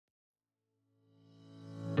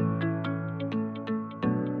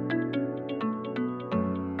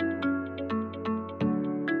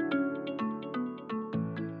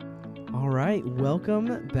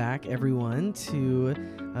Welcome back, everyone, to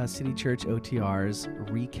City Church OTR's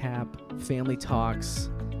Recap Family Talks.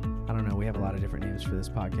 I don't know, we have a lot of different names for this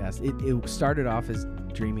podcast. It started off as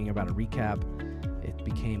dreaming about a recap. It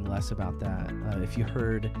became less about that. If you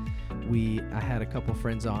heard, I had a couple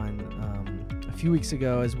friends on a few weeks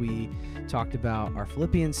ago as we talked about our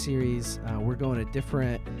Philippians series.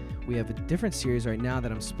 We have a different series right now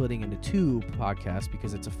that I'm splitting into two podcasts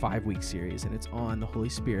because it's a 5-week series and it's on the Holy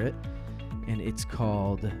Spirit, and it's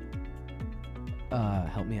called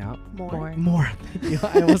help me out. More. Thank you.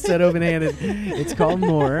 I almost said open-handed. It's called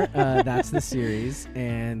More. That's the series,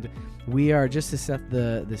 and we are, just to set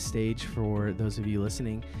the stage for those of you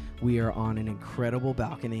listening, we are on an incredible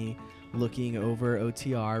balcony looking over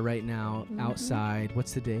OTR right now outside.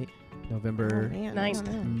 What's the date? November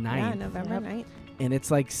 9th. Yeah, November 9th. And it's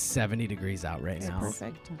like 70 degrees out right now.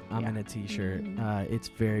 Perfect. I'm in a t-shirt. It's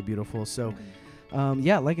very beautiful. So,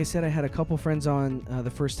 like I said, I had a couple friends on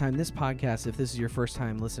the first time this podcast. If this is your first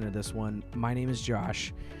time listening to this one, my name is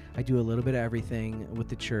Josh. I do a little bit of everything with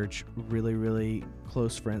the church. Really, really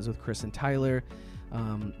close friends with Chris and Tyler.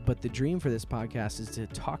 But the dream for this podcast is to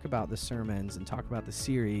talk about the sermons and talk about the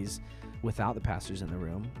series without the pastors in the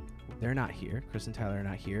room. They're not here. Chris and Tyler are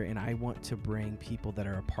not here. And I want to bring people that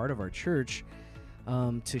are a part of our church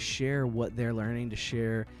to share what they're learning, to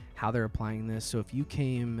share how they're applying this. So if you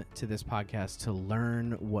came to this podcast to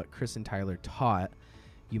learn what Chris and Tyler taught,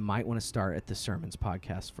 you might want to start at the Sermons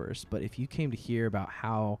podcast first. But if you came to hear about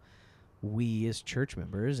how we as church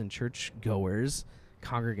members and church goers,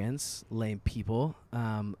 congregants, lay people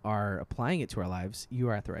are applying it to our lives, you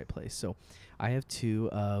are at the right place. So I have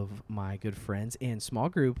two of my good friends and small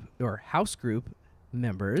group or house group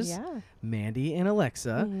members, Mandy and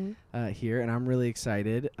Alexa, here, and I'm really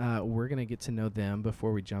excited. We're going to get to know them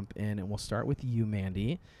before we jump in, and we'll start with you,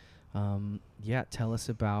 Mandy. Tell us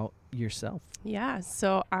about yourself. Yeah,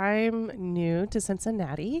 so I'm new to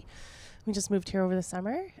Cincinnati. We just moved here over the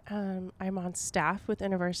summer. I'm on staff with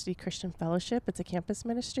InterVarsity Christian Fellowship. It's a campus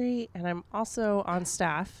ministry, and I'm also on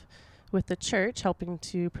staff with the church, helping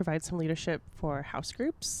to provide some leadership for house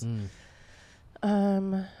groups.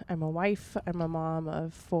 I'm a wife. I'm a mom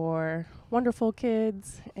of 4 wonderful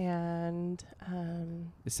kids, and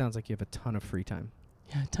It sounds like you have a ton of free time.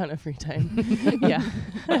 yeah, a ton of free time. Yeah.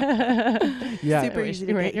 Super easy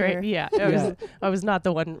to get here. Right. Yeah. I was not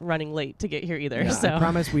the one running late to get here either. Yeah, So I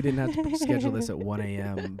promise we didn't have to schedule this at 1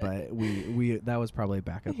 a.m., but we that was probably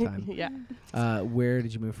backup time. Yeah. Where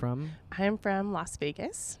did you move from? I'm from Las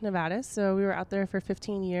Vegas, Nevada. So we were out there for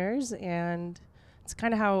 15 years, and it's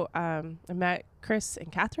kind of how I met Chris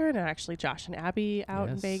and Catherine, and actually Josh and Abby out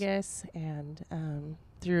in Vegas, and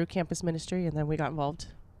through campus ministry, and then we got involved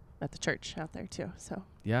at the church out there too. So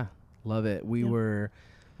yeah, love it. We were,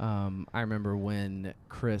 I remember when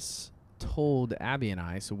Chris told Abby and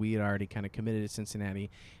I, so we had already kind of committed to Cincinnati,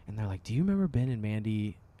 and they're like, do you remember Ben and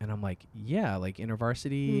Mandy? And I'm like, yeah, like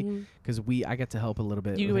InterVarsity, because I got to help a little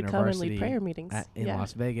bit you with would come and InterVarsity lead prayer meetings in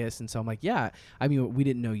Las Vegas. And so I'm like, yeah, I mean, we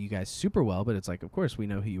didn't know you guys super well, but it's like, of course we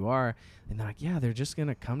know who you are. And they're like, yeah, they're just going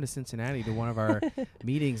to come to Cincinnati to one of our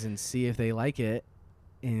meetings and see if they like it.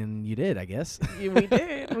 And you did, I guess. We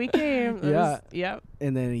did. We came. Yep.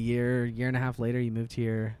 And then a year and a half later, you moved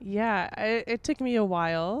here. Yeah. It took me a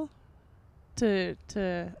while to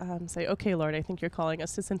say, okay, Lord, I think you're calling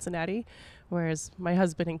us to Cincinnati, whereas my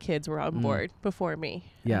husband and kids were on board before me.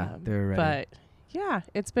 Yeah, they're ready. But yeah,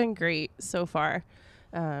 it's been great so far.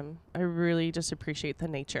 I really just appreciate the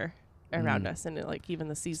nature around us, and like even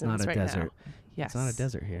the seasons right now. Yes. It's not a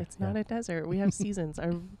desert here. It's not a desert. We have seasons.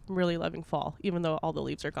 I'm really loving fall, even though all the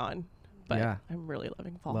leaves are gone. But I'm really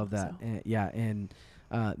loving fall. Love that. So. And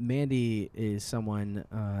Mandy is someone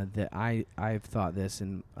that I've thought this,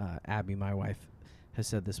 and Abby, my wife, has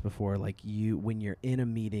said this before. Like when you're in a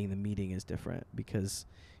meeting, the meeting is different because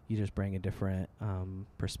you just bring a different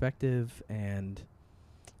perspective and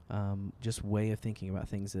just way of thinking about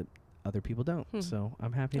things that other people don't. So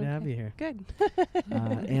I'm happy to have you here. Good.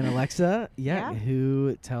 And Alexa,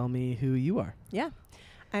 tell me who you are. Yeah.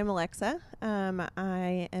 I'm Alexa.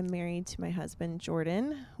 I am married to my husband,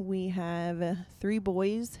 Jordan. We have 3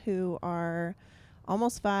 boys who are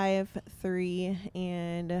almost 5, 3,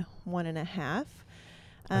 and 1.5.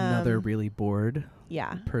 Another really bored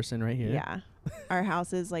Yeah. person right here. Yeah. Our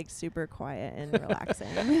house is like super quiet and relaxing.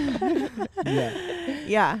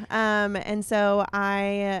 Yeah. And so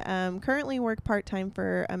I currently work part-time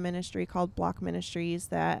for a ministry called Block Ministries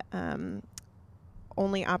that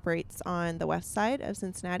only operates on the west side of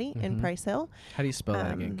Cincinnati in Price Hill. How do you spell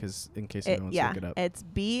that again? Because in case anyone wants to look it up. It's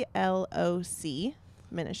BLOC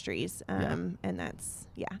Ministries. And that's,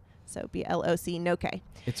 So BLOC, no K.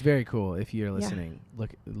 It's very cool. If you're listening,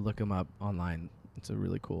 look them up online. It's a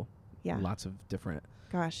really cool. Yeah. Lots of different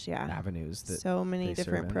Gosh, yeah. avenues that So many they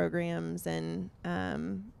different serve in. programs and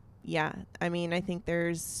yeah, I mean, I think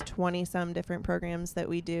there's 20 some different programs that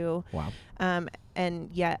we do. Wow. And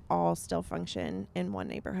yet all still function in one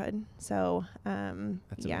neighborhood. So,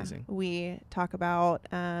 That's amazing. we talk about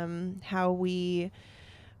how we,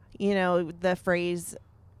 the phrase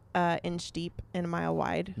inch deep and a mile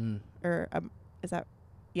wide, or is that,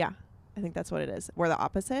 yeah, I think that's what it is. We're the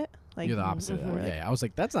opposite. Like You're the opposite. Of that. Yeah, I was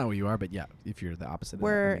like, that's not what you are, but yeah, if you're the opposite of that,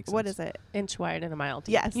 we're, makes what sense. is it? Inch wide and a mile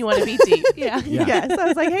deep. Yes. You want to be deep. Yeah. Yeah. Yes. I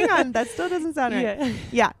was like, hang on, that still doesn't sound right. Yeah.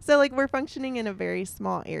 Yeah. So like we're functioning in a very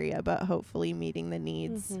small area, but hopefully meeting the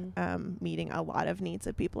needs, meeting a lot of needs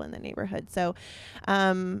of people in the neighborhood. So,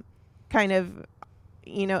 kind of,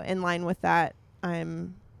 in line with that,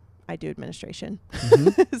 I do administration.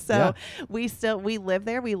 So we live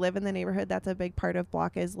there. We live in the neighborhood. That's a big part of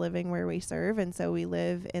Block is living where we serve. And so we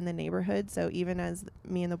live in the neighborhood. So even as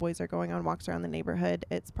me and the boys are going on walks around the neighborhood,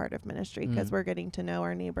 it's part of ministry because we're getting to know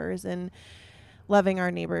our neighbors and loving our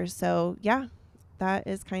neighbors. So yeah, that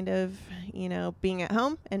is kind of, being at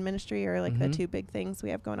home and ministry are like the two big things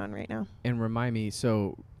we have going on right now. And remind me,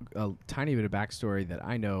 so a tiny bit of backstory that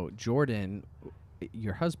I know, Jordan,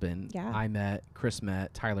 your husband, I met, Chris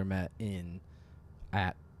met, Tyler met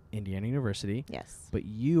at Indiana University. Yes. But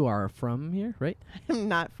you are from here, right? I'm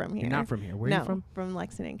not from here. You're not from here. Where are you from? From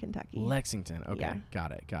Lexington, Kentucky. Lexington. Okay. Yeah.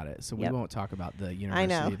 Got it. So we won't talk about the university. I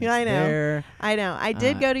know. that's I know. there. I know. I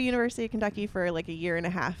did go to University of Kentucky for like a year and a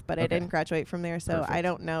half, but I Okay. didn't graduate from there. So Perfect. I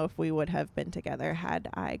don't know if we would have been together had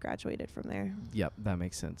I graduated from there. Yep, that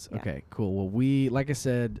makes sense. Yeah. Okay, cool. Well, we, like I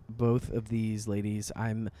said, both of these ladies,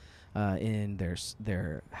 I'm in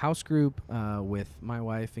their house group with my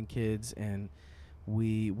wife and kids, and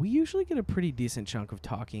we usually get a pretty decent chunk of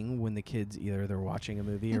talking when the kids either they're watching a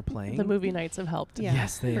movie or playing. The movie nights have helped. Yeah,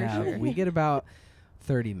 Yes, they for have. sure. We get about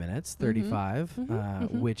 30 minutes, 35,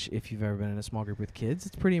 Mhm. which if you've ever been in a small group with kids,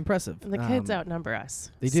 it's pretty impressive. And the kids outnumber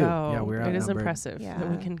us. They do. So Yeah, we're it is outnumbered. impressive that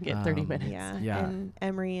Yeah. we can get 30 Um, minutes. Yeah. Yeah. And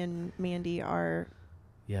Emery and Mandy are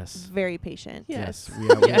Yes. very patient. Yes. We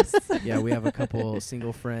have, Yes. yeah, we have a couple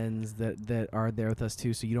single friends that are there with us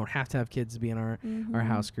too. So you don't have to have kids to be in our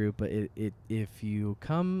house group, but if you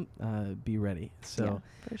come, be ready. So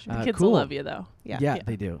for sure. The kids cool. will love you though. Yeah.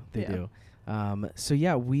 they do. They Yeah. do. So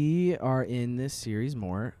yeah, we are in this series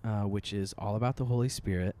more, which is all about the Holy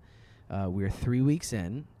Spirit. We're 3 weeks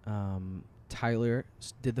in. Tyler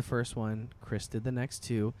did the first one. Chris did the next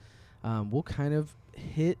two. We'll kind of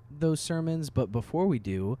hit those sermons, but before we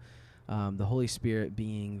do, the Holy Spirit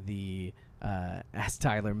being the, as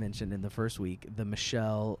Tyler mentioned in the first week, the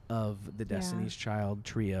Michelle of the Destiny's Child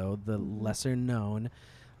trio, the lesser known.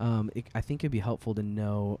 I think it'd be helpful to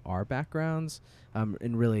know our backgrounds,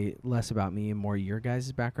 and really less about me and more your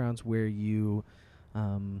guys' backgrounds, where you,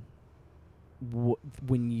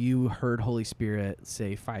 when you heard Holy Spirit,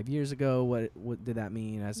 say 5 years ago, what did that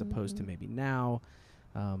mean as opposed to maybe now?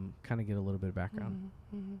 Kind of get a little bit of background.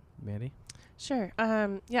 Mandy? Sure.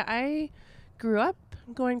 Yeah, I grew up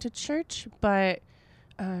going to church, but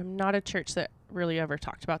not a church that really ever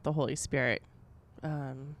talked about the Holy Spirit.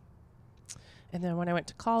 And then when I went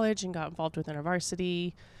to college and got involved with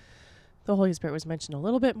InterVarsity, the Holy Spirit was mentioned a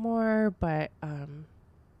little bit more, but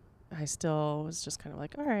I still was just kind of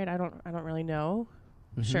like, all right, I don't really know.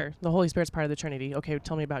 Sure, the Holy Spirit's part of the Trinity. Okay,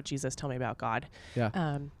 tell me about Jesus. Tell me about God.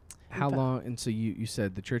 Yeah. How long? And so you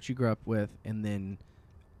said the church you grew up with, and then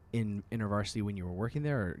in InterVarsity when you were working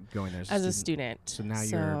there or going there as a student. So now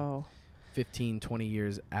you're 15, 20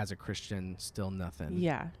 years as a Christian, still nothing.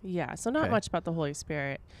 Yeah. So not much about the Holy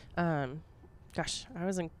Spirit. Gosh, I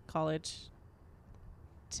was in college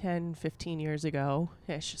 10, 15 years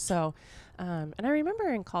ago-ish. So, and I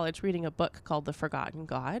remember in college reading a book called The Forgotten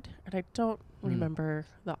God, and I don't remember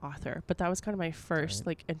the author, but that was kind of my first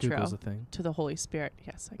like intro Google's a thing. to the Holy Spirit.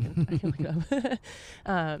 Yes, I can look it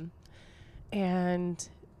up. And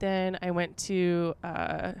then I went to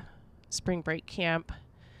spring break camp,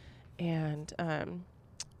 and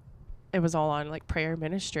it was all on like prayer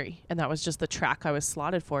ministry, and that was just the track I was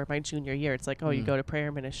slotted for my junior year. It's like, you go to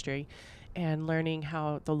prayer ministry, and learning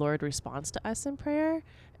how the Lord responds to us in prayer,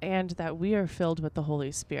 and that we are filled with the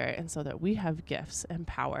Holy Spirit, and so that we have gifts and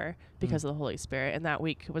power because of the Holy Spirit. And that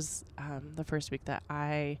week was the first week that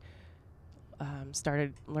I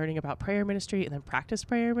started learning about prayer ministry, and then practiced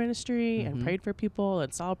prayer ministry and prayed for people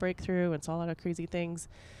and saw breakthrough and saw a lot of crazy things.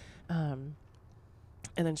 And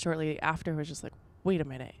then shortly after was just like, wait a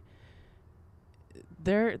minute.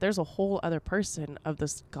 There's a whole other person of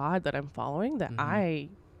this God that I'm following that I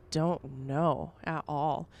don't know at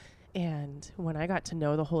all. And when I got to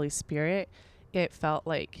know the Holy Spirit, it felt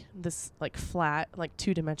like this like flat, like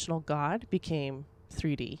 2-dimensional God became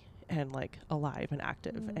 3D and like alive and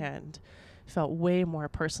active and felt way more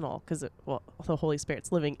personal because the Holy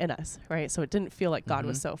Spirit's living in us, right? So it didn't feel like God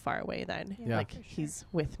was so far away then. Yeah. Like he's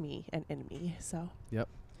with me and in me. So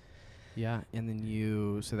Yeah. And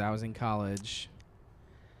then so that was in college,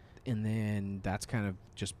 and then that's kind of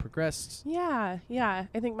just progressed. Yeah.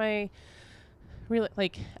 I think my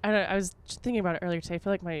I was thinking about it earlier today. I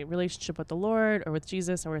feel like my relationship with the Lord or with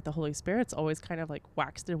Jesus or with the Holy Spirit's always kind of like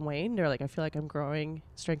waxed and waned, or like I feel like I'm growing,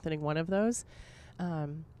 strengthening one of those.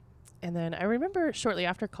 And then I remember shortly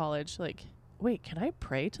after college, like, wait, can I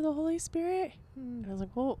pray to the Holy Spirit? And I was like,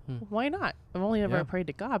 well, why not? I've only ever prayed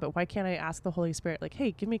to God, but why can't I ask the Holy Spirit, like,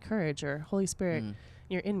 hey, give me courage, or Holy Spirit,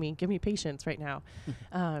 you're in me, give me patience right now.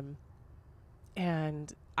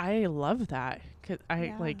 And I love that because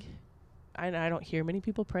I don't hear many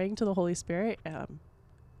people praying to the Holy Spirit.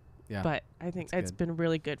 But I think it's been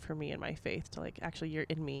really good for me in my faith to like, actually, you're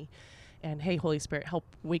in me, and hey, Holy Spirit, help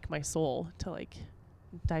wake my soul to like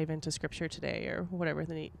dive into scripture today or whatever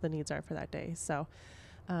the needs are for that day. So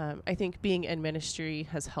I think being in ministry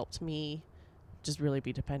has helped me just really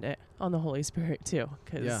be dependent on the Holy Spirit too,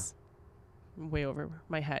 because I'm way over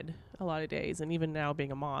my head a lot of days. And even now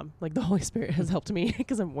being a mom, like the Holy Spirit has helped me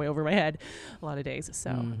because I'm way over my head a lot of days.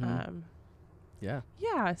 So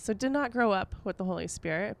so did not grow up with the Holy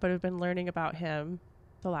Spirit, but have been learning about him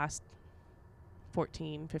the last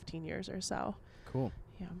 15 years or so. Cool.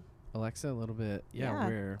 Yeah. Alexa, a little bit.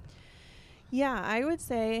 Yeah, I would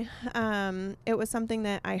say it was something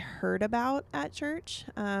that I heard about at church.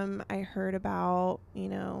 I heard about,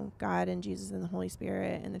 God and Jesus and the Holy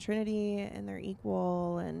Spirit and the Trinity, and they're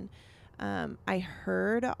equal. And I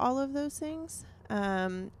heard all of those things,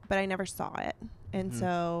 but I never saw it. And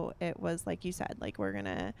so it was like you said, like, we're going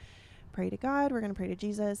to pray to God, we're going to pray to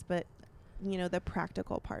Jesus, but the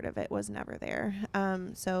practical part of it was never there.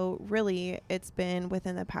 So really it's been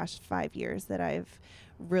within the past 5 years that I've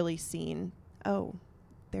really seen,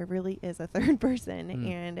 there really is a third person,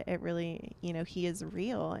 and it really, he is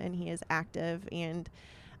real and he is active. And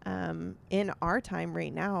in our time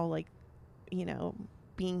right now, like,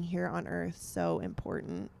 being here on earth, so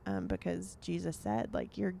important, because Jesus said,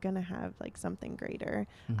 like, you're going to have like something greater.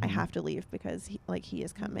 I have to leave because he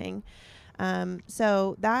is coming.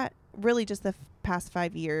 So that really just the past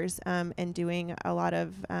 5 years, and doing a lot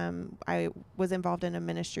of, I was involved in a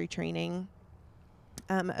ministry training,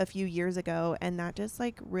 a few years ago, and that just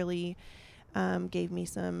like really, gave me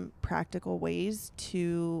some practical ways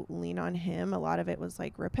to lean on him. A lot of it was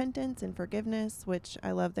like repentance and forgiveness, which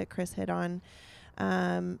I love that Chris hit on.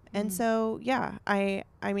 And so, I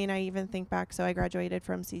mean, I even think back, so I graduated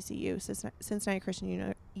from CCU, Cincinnati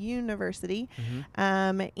Christian University.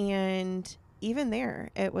 And even there,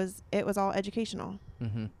 it was all educational.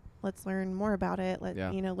 Let's learn more about it.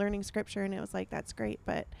 Learning scripture. And it was like, that's great.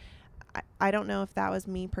 But I don't know if that was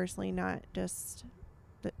me personally, not just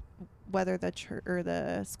whether the church or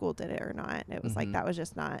the school did it or not. It was like, that was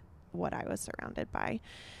just not what I was surrounded by.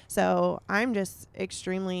 So I'm just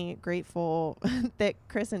extremely grateful that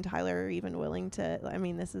Chris and Tyler are even willing to, I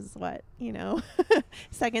mean, this is what,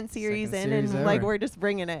 second series in, and ever. Like, we're just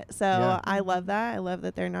bringing it. So I love that. I love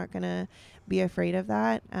that they're not going to be afraid of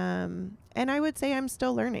that. And I would say I'm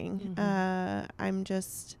still learning.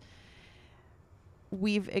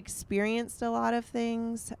 We've experienced a lot of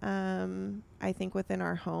things, I think, within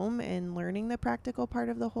our home, and learning the practical part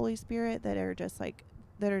of the Holy Spirit that are just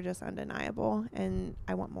undeniable. And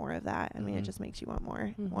I want more of that. I mean, it just makes you want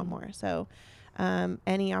more. So,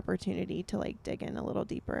 any opportunity to like dig in a little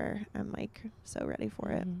deeper, I'm like so ready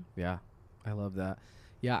for it. Yeah. I love that.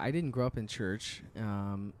 Yeah. I didn't grow up in church,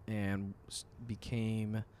 and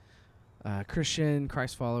became Christian,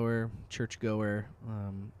 Christ follower, church goer.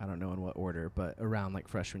 I don't know in what order, but around like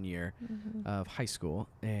freshman year of high school.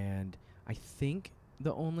 And I think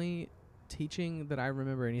the only teaching that I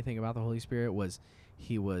remember anything about the Holy Spirit was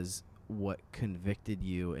he was what convicted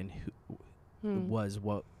you, and who was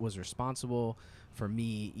what was responsible for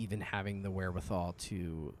me even having the wherewithal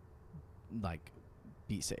to like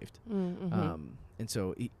be saved. And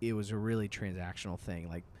so it was a really transactional thing.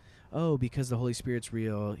 Like, because the Holy Spirit's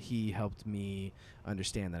real, he helped me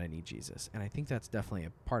understand that I need Jesus. And I think that's definitely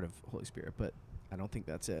a part of Holy Spirit, but I don't think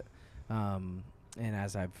that's it. And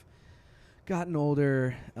as I've gotten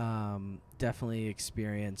older, definitely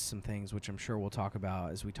experienced some things, which I'm sure we'll talk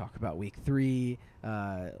about as we talk about week 3.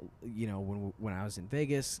 When I was in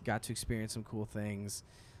Vegas, got to experience some cool things.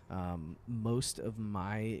 Most of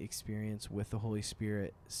my experience with the Holy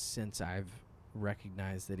Spirit, since I've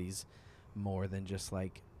recognized that he's more than just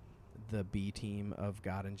like the B team of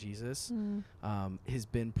God and Jesus, Mm. has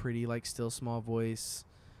been pretty like still small voice,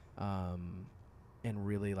 and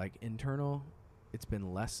really like internal. It's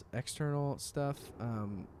been less external stuff,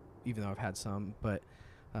 even though I've had some, but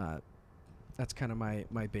that's kind of my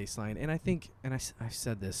baseline. And I think, and I've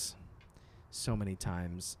said this so many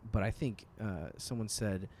times, but I think someone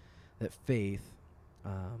said that faith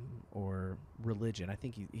or religion, I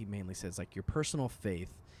think he mainly says like your personal faith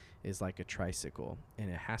is like a tricycle, and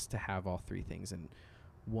it has to have all three things. And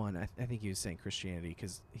one, I think he was saying Christianity,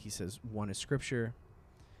 because he says one is scripture,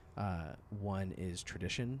 one is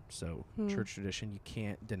tradition. So church tradition, you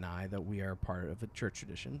can't deny that we are part of a church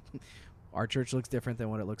tradition. Our church looks different than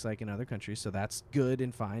what it looks like in other countries, so that's good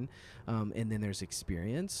and fine. And then there's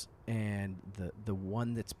experience, and the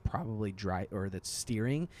one that's probably dry or that's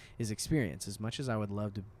steering is experience. As much as I would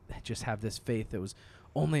love to just have this faith that was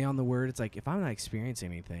only on the word, it's like, if I'm not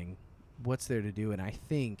experiencing anything, what's there to do? And I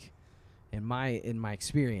think in my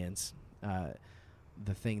experience,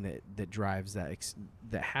 the thing that drives that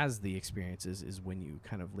that has the experiences is when you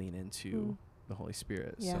kind of lean into the Holy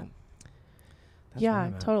Spirit. Yeah. So that's where Yeah,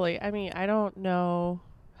 I'm at. totally. I mean, I don't know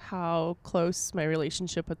how close my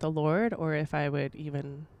relationship with the Lord, or if I would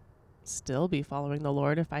even still be following the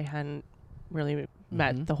Lord if I hadn't really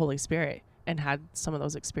met the Holy Spirit and had some of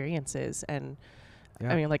those experiences. And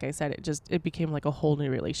Yeah. I mean, like I said, it became like a whole new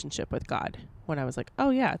relationship with God when I was like, oh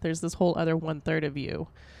yeah, there's this whole other 1/3 of you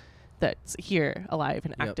that's here, alive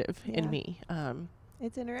and Yep. active Yeah. in me.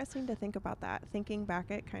 It's interesting to think about that, thinking back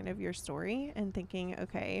at kind of your story and thinking,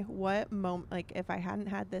 okay, what moment, like if I hadn't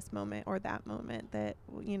had this moment or that moment that,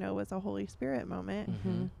 was a Holy Spirit moment,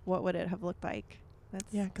 what would it have looked like? That's,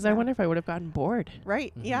 Yeah, because I wonder if I would have gotten bored.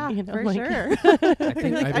 Right. Mhm. Yeah, You know, for like- sure. I think, Like, I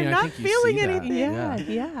mean, I'm I not think you feeling see that. anything.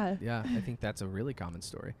 Yeah. Yeah, I think that's a really common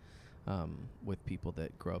story with people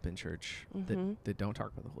that grow up in church that don't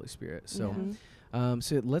talk about the Holy Spirit. So,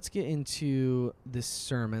 so let's get into the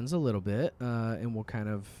sermons a little bit, and we'll kind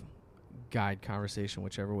of guide conversation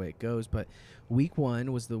whichever way it goes. But week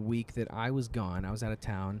 1 was the week that I was gone. I was out of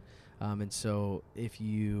town. And so if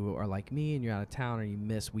you are like me and you're out of town or you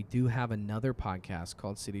miss, we do have another podcast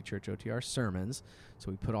called City Church OTR Sermons. So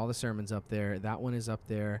we put all the sermons up there. That one is up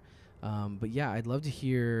there. But yeah, I'd love to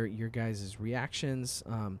hear your guys' reactions.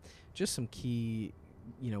 Just some key,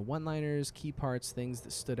 one-liners, key parts, things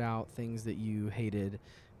that stood out, things that you hated.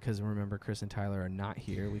 Because remember, Chris and Tyler are not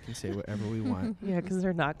here. We can say whatever we want. Yeah, because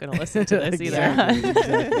they're not going to listen to this either.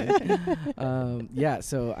 Exactly. Yeah,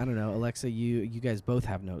 so I don't know. Alexa, you guys both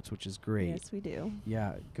have notes, which is great. Yes, we do.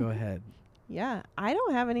 Yeah, go ahead. Yeah, I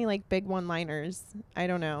don't have any like big one-liners. I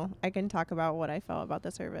don't know. I can talk about what I felt about the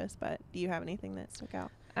service, but do you have anything that stuck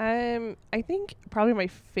out? I think probably my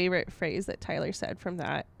favorite phrase that Tyler said from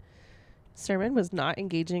that sermon was, not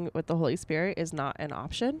engaging with the Holy Spirit is not an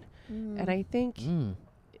option. And I think it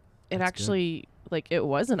That's actually, like, it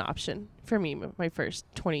was an option for me my first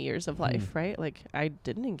 20 years of life, right? Like, I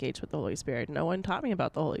didn't engage with the Holy Spirit. No one taught me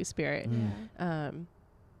about the Holy Spirit.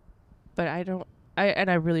 But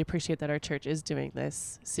I really appreciate that our church is doing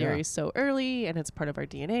this series so early, and it's part of our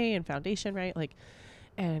DNA and foundation, right? Like,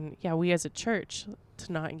 and yeah, we as a church,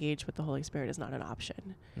 to not engage with the Holy Spirit is not an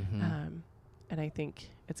option. And I think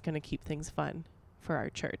it's going to keep things fun for our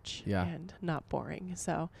church and not boring.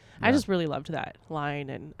 So I just really loved that line,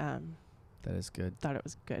 and that is good. thought it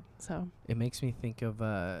was good. So It makes me think of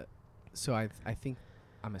so I think,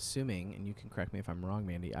 I'm assuming, and you can correct me if I'm wrong,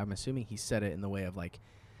 Mandy, I'm assuming he said it in the way of like,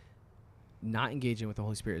 not engaging with the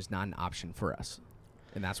Holy Spirit is not an option for us,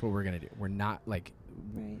 and that's what we're gonna do. We're not like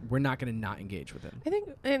we're not gonna not engage with him. I think,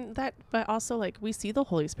 and that, but also like we see the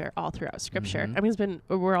Holy Spirit all throughout Scripture. Mhm. I mean,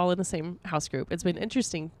 we're all in the same house group. It's been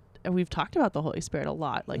interesting. And we've talked about the Holy Spirit a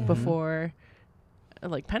lot, like before,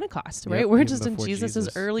 like Pentecost, right? Yep, We're even just in before Jesus's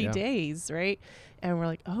Jesus, early days, right? And we're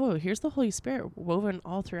like, oh, here's the Holy Spirit woven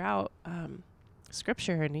all throughout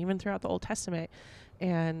Scripture and even throughout the Old Testament.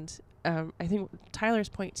 And I think Tyler's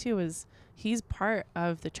point too is he's part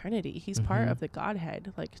of the Trinity. He's part of the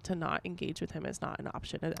Godhead. Like, to not engage with him is not an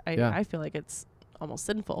option. I feel like it's almost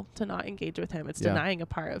sinful to not engage with him. It's denying a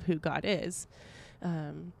part of who God is.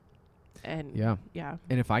 And Yeah. yeah.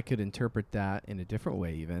 And if I could interpret that in a different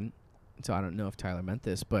way, even, so I don't know if Tyler meant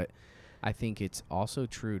this, but I think it's also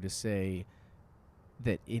true to say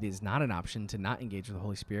that it is not an option to not engage with the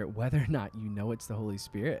Holy Spirit, whether or not you know it's the Holy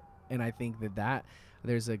Spirit. And I think that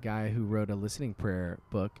there's a guy who wrote a listening prayer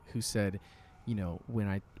book who said, when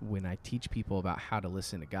I teach people about how to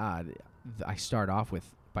listen to God, I start off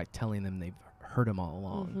by telling them they've heard him all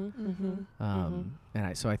along.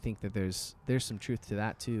 And so I think that there's some truth to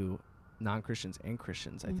that too. Non-Christians and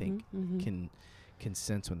Christians, I think, can can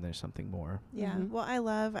sense when there's something more. Yeah. Mhm.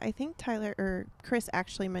 Well, I think Tyler or Chris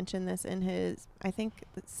actually mentioned this in his, I think,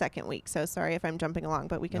 the second week. So sorry if I'm jumping along,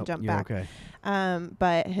 but we can Nope, jump you're back. Okay.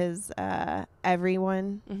 But his,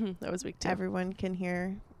 everyone That was week 2. everyone can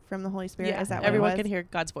hear from the Holy Spirit. Yeah, Is that everyone what it can was? hear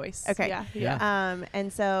God's voice. Okay. Yeah. Yeah.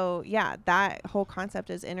 And so, yeah, that whole concept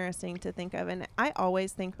is interesting to think of. And I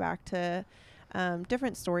always think back to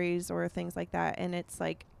different stories or things like that. And it's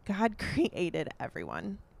like God created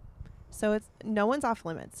everyone. So it's no one's off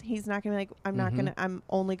limits. He's not going to be like, I'm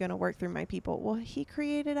only going to work through my people. Well, he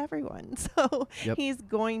created everyone. So Yep. he's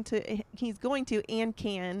going to and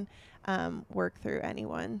can work through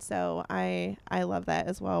anyone. So I love that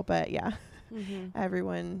as well. But yeah.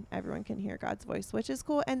 Everyone can hear God's voice, which is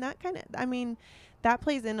cool. And that that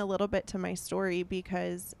plays in a little bit to my story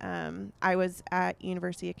because I was at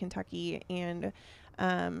University of Kentucky and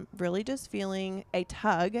really just feeling a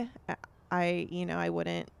tug. I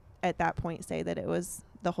wouldn't at that point say that it was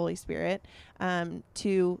the Holy Spirit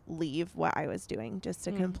to leave what I was doing, just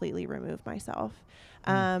to completely remove myself.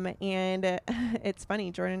 And it's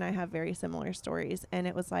funny, Jordan and I have very similar stories, and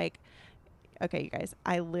it was like, okay, you guys,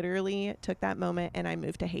 I literally took that moment and I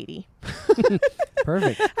moved to Haiti.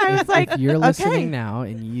 Perfect. I was like, if you're okay. listening now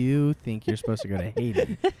and you think you're supposed to go to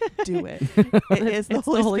Haiti, Do it. It is the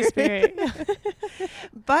Holy Spirit.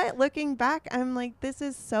 But looking back, I'm like, this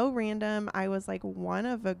is so random. I was like one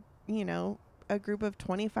of a group of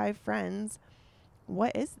 25 friends.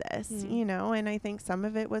 What is this? And I think some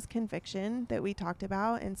of it was conviction that we talked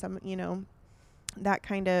about, and some, that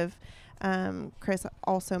kind of, Chris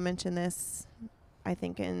also mentioned this, I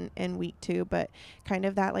think in week 2, but kind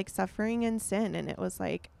of that like suffering and sin. And it was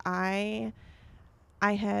like, I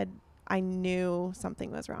knew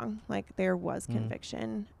something was wrong. Like there was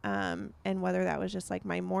conviction. And whether that was just like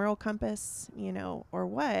my moral compass, or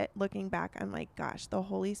what, looking back, I'm like, gosh, the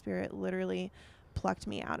Holy Spirit literally plucked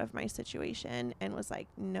me out of my situation and was like,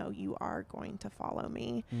 no, you are going to follow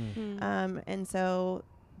me. And so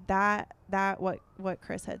that what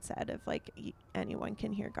Chris had said of like anyone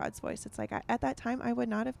can hear God's voice. It's like at that time I would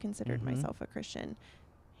not have considered myself a Christian.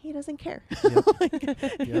 He doesn't care.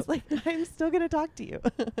 He's like, I'm still going to talk to you.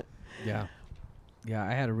 Yeah.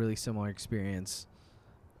 I had a really similar experience.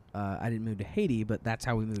 I didn't move to Haiti, but that's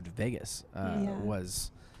how we moved to Vegas.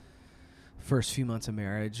 Was first few months of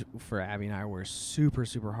marriage for Abby and I were super,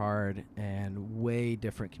 super hard and way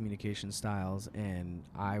different communication styles. And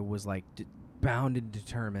I was like bound and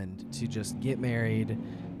determined to just get married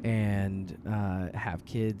and have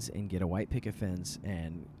kids and get a white picket fence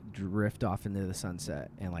and drift off into the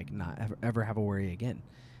sunset and like not ever have a worry again,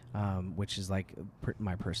 which is like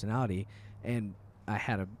my personality. And I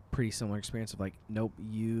had a pretty similar experience of like, nope,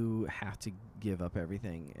 you have to give up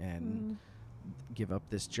everything and give up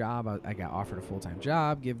this job. I got offered a full-time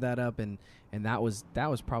job, give that up. And that was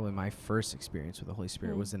probably my first experience with the Holy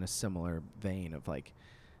Spirit, was in a similar vein of like,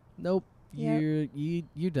 nope, you're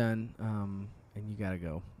done. And you gotta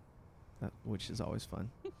go, which is always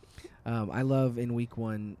fun. I love in week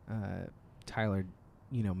 1, Tyler,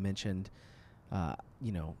 mentioned,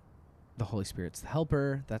 the Holy Spirit's the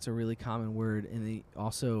helper. That's a really common word. And he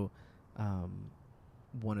also,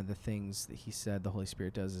 one of the things that he said the Holy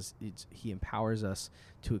Spirit does is he empowers us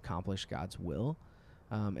to accomplish God's will.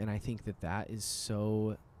 And I think that is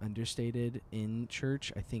so understated in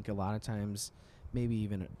church. I think a lot of times, maybe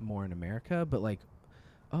even more in America, but like,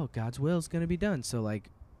 oh, God's will is going to be done. So like,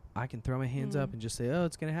 I can throw my hands up and just say, oh,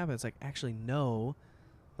 it's going to happen. It's like, actually, no,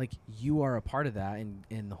 like you are a part of that.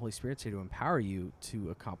 And the Holy Spirit's here to empower you to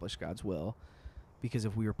accomplish God's will. Because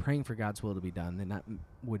if we were praying for God's will to be done, then that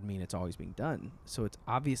would mean it's always being done. So it's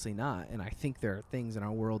obviously not. And I think there are things in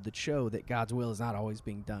our world that show that God's will is not always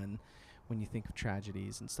being done when you think of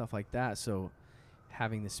tragedies and stuff like that. So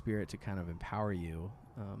having the Spirit to kind of empower you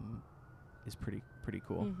is pretty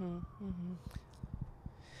cool.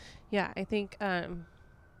 Yeah, I think,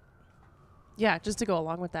 just to go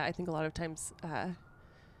along with that, I think a lot of times,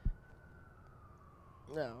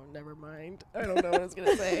 no, never mind. I don't know what I was going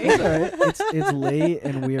to say. It's all right. It's late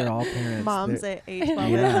and we are all parents. Moms at 8:12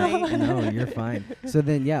 yeah, at night. No, you're fine. So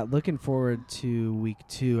then, looking forward to week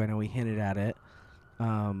 2. I know we hinted at it.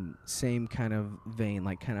 Same kind of vein,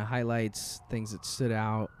 like kind of highlights, things that stood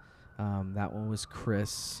out. That one was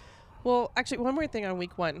Chris. Well, actually, one more thing on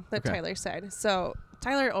week 1 that Tyler said. So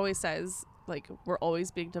Tyler always says, like, we're always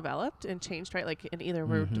being developed and changed, right? Like, and either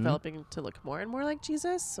we're developing to look more and more like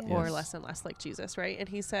Jesus or less and less like Jesus, right? And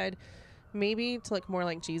he said, maybe to look more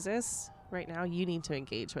like Jesus right now, you need to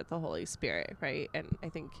engage with the Holy Spirit, right? And I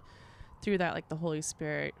think through that, like, the Holy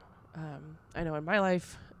Spirit, I know in my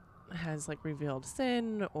life has, like, revealed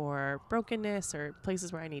sin or brokenness or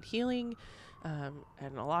places where I need healing.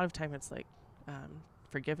 And a lot of time it's like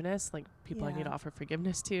forgiveness, like people I need to Yeah. offer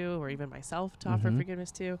forgiveness to, or even myself to offer Mhm.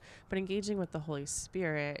 forgiveness to. But engaging with the Holy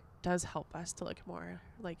Spirit does help us to look more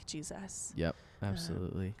like Jesus. Yep.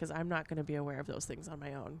 Absolutely. Because I'm not going to be aware of those things on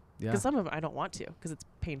my own. Yeah. Because some of it I don't want to, because it's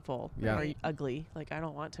painful Yeah. or Right. ugly. Like, I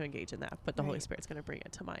don't want to engage in that. But the Holy Right. Spirit's going to bring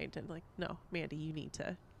it to mind and like, no, Mandy, we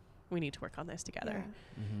need to work on this together.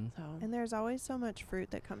 Yeah. Mm-hmm. So And there's always so much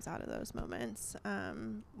fruit that comes out of those moments.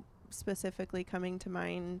 Specifically coming to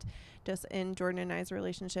mind just in Jordan and I's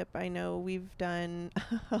relationship, I know we've done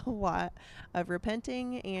a lot of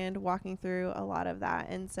repenting and walking through a lot of that.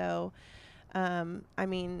 And so, I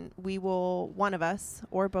mean, one of us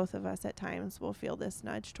or both of us at times will feel this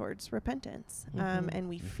nudge towards repentance. Mhm. And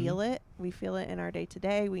we Mhm. feel it. We feel it in our day to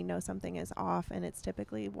day. We know something is off, and it's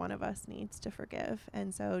typically one of us needs to forgive.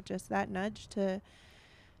 And so just that nudge to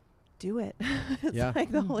do it. It's Yeah.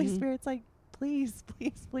 like the Holy Mhm. Spirit's like, please,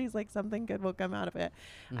 please, please, like something good will come out of it.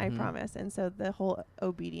 I Mhm. promise. And so the whole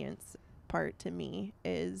obedience part to me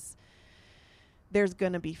is there's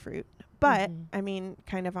going to be fruit. But Mhm. I mean,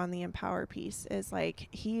 kind of on the empower piece is like,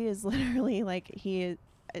 he is literally like, he is,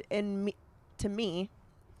 and me, to me,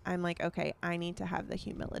 I'm like, okay, I need to have the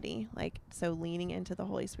humility. Like, so leaning into the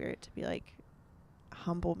Holy Spirit to be like,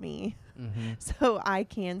 humble me Mm-hmm. so I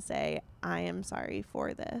can say, I am sorry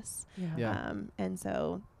for this. Yeah. And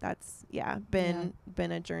so that's been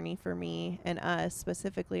a journey for me and us,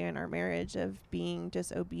 specifically in our marriage, of being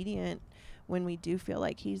just obedient when we do feel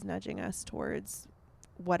like he's nudging us towards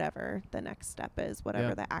whatever the next step is, whatever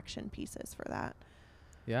Yeah. the action piece is for that.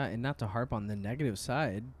 Yeah, and not to harp on the negative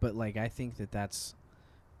side, but like I think that's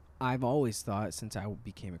I've always thought since I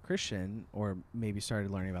became a Christian or maybe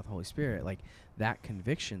started learning about the Holy Spirit, like that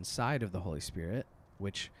conviction side of the Holy Spirit,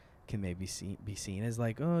 which can maybe be seen as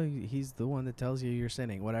like, oh, he's the one that tells you you're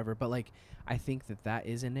sinning, whatever. But like, I think that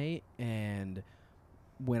is innate. And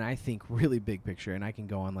when I think really big picture, and I can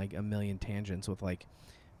go on like a million tangents with like,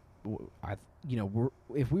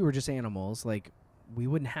 if we were just animals, like we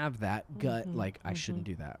wouldn't have that gut. Mhm. Like I shouldn't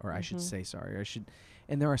do that, or I should say sorry, or I should.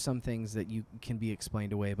 And there are some things that you can be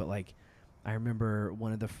explained away, but like I remember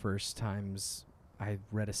one of the first times I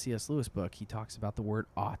read a C.S. Lewis book, he talks about the word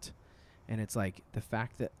ought. And it's like the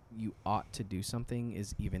fact that you ought to do something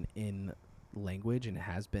is even in language, and it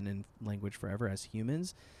has been in language forever as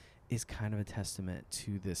humans, is kind of a testament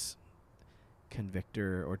to this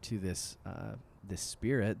convictor, or to this this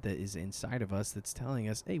spirit that is inside of us that's telling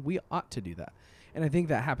us, hey, we ought to do that. And I think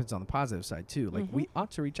that happens on the positive side too. Like we ought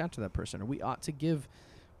to reach out to that person, or we ought to give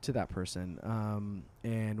to that person.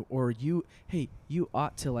 You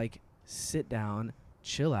ought to like sit down,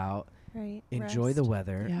 chill out, Right. enjoy the Rest.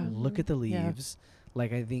 weather, Yeah. look at the Yeah. leaves.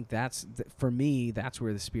 Like I think that's for me, that's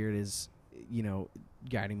where the Spirit is,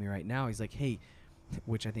 guiding me right now. He's like, hey,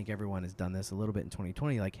 which I think everyone has done this a little bit in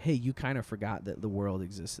 2020. Like, hey, you kind of forgot that the world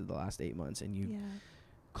existed the last 8 months, and you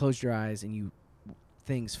closed your eyes, and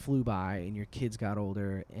things flew by, and your kids got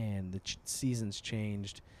older, and the seasons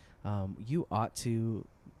changed. You ought to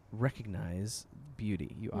recognize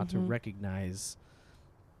beauty. You ought to recognize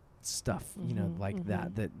stuff, like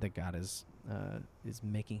that God is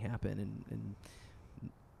making happen and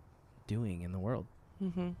doing in the world.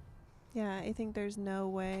 Yeah, I think there's no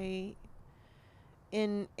way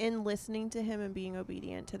in listening to him and being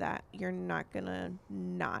obedient to that, you're not gonna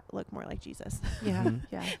not look more like Jesus. Yeah. Mhm.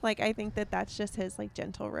 Yeah. Like, I think that's just his like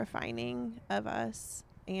gentle refining of us,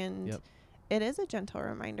 and Yep. it is a gentle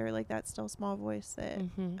reminder, like that still small voice that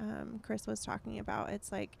Mm-hmm. Chris was talking about. It's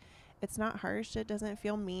like, it's not harsh, it doesn't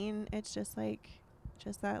feel mean, it's just like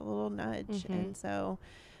that little nudge. And so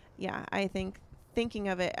yeah, I think thinking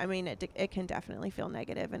of it, I mean, it can definitely feel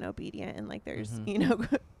negative and obedient, and like there's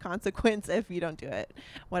consequence if you don't do it,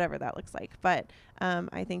 whatever that looks like. But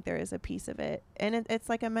I think there is a piece of it, and it's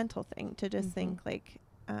like a mental thing to just think like,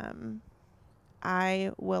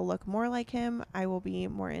 I will look more like him, I will be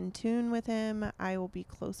more in tune with him, I will be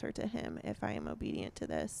closer to him if I am obedient to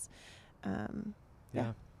this.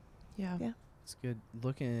 Yeah. Yeah. It's good.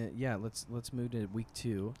 Let's move to week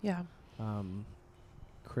 2. Yeah.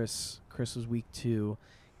 Chris was week 2.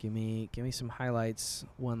 Give me some highlights,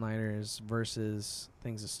 one-liners, verses,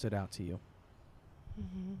 things that stood out to you.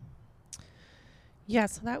 Yeah.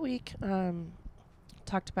 So that week,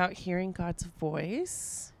 talked about hearing God's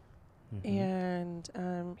voice, and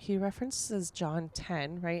he references John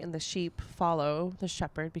 10, right? And the sheep follow the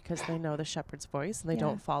shepherd because they know the shepherd's voice, and they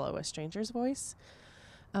don't follow a stranger's voice.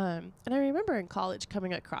 And I remember in college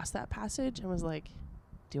coming across that passage and was like,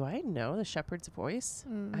 do I know the shepherd's voice?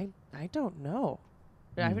 I don't know.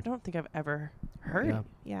 I don't think I've ever heard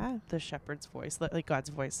the shepherd's voice, like God's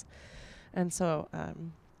voice. And so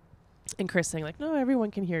and Chris saying like, no,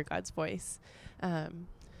 everyone can hear God's voice.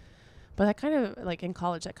 But that kind of like in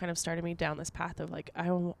college, that kind of started me down this path of like,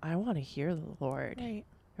 I want to hear the Lord.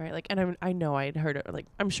 Right. Like, and I know I'd heard it, like,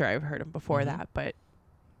 I'm sure I've heard him before that, but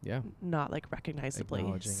not like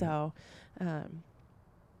recognizably. So,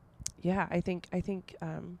 yeah, I think,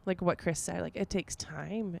 like what Chris said, like it takes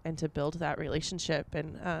time and to build that relationship.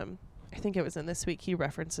 And, I think it was in this week, he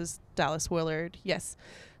references Dallas Willard. Yes.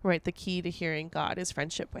 Right. The key to hearing God is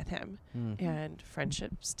friendship with him, and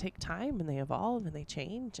friendships take time and they evolve and they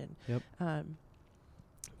change. And,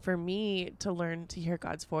 for me to learn to hear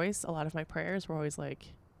God's voice, a lot of my prayers were always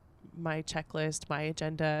like my checklist, my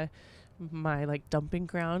agenda, my like dumping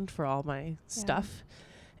ground for all my stuff.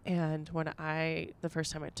 And when the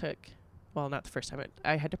first time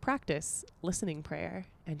I had to practice listening prayer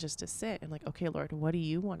and just to sit and like, okay, Lord, what do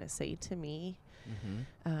you want to say to me?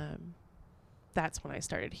 That's when I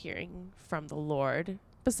started hearing from the Lord,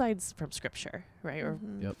 besides from scripture, right? Or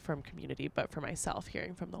from community, but for myself,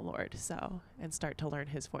 hearing from the Lord. So, and start to learn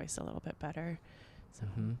his voice a little bit better. So,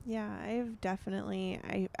 yeah, I've definitely,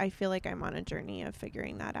 I feel like I'm on a journey of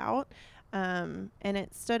figuring that out. And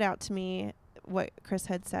it stood out to me what Chris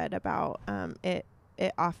had said about, it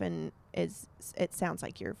often is, it sounds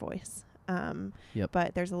like your voice.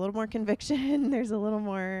 But there's a little more conviction. There's a little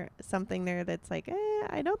more something there that's like,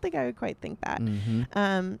 I don't think I would quite think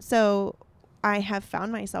that. So I have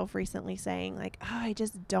found myself recently saying like, oh, I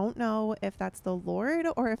just don't know if that's the Lord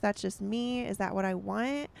or if that's just me. Is that what I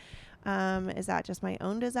want? Is that just my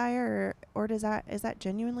own desire, or is that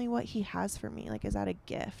genuinely what he has for me? Like, is that a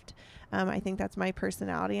gift? I think that's my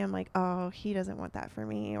personality. I'm like, oh, he doesn't want that for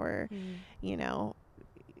me, or, you know,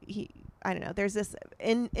 I don't know. There's this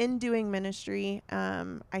in doing ministry.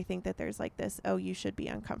 I think that there's like this, oh, you should be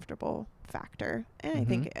uncomfortable factor. And I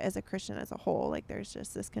think as a Christian as a whole, like there's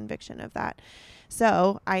just this conviction of that.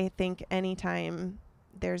 So I think anytime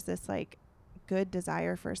there's this like good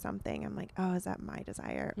desire for something, I'm like, oh, is that my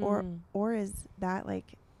desire? Or is that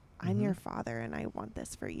like, I'm your father and I want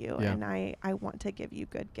this for you, and I want to give you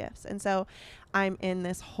good gifts. And so I'm in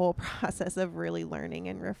this whole process of really learning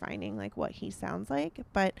and refining like what he sounds like.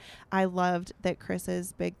 But I loved that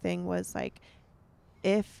Chris's big thing was like,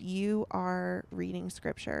 if you are reading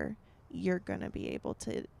scripture, you're going to be able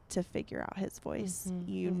to figure out his voice.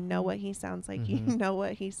 You know what he sounds like. You know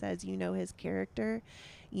what he says. You know his character.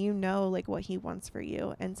 You know like what he wants for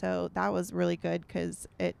you. And so that was really good, because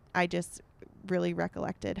I just really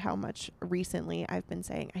recollected how much recently I've been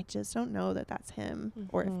saying, I just don't know that that's him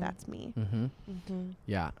or if that's me.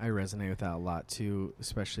 Yeah, I resonate with that a lot too,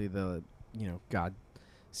 especially the, you know, God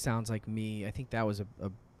sounds like me. I think that was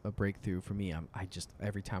a breakthrough for me. I just,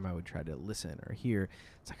 every time I would try to listen or hear,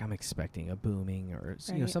 it's like I'm expecting a booming or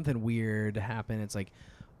you know, something weird to happen. It's like,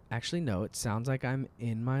 actually, no, it sounds like I'm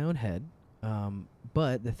in my own head.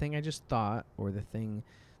 But the thing I just thought, or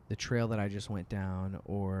the trail that I just went down,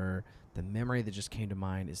 or the memory that just came to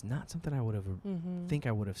mind is not something I would have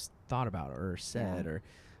I would have thought about or said, or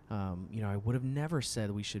you know, I would have never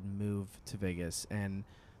said we should move to Vegas and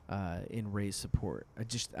in raise support.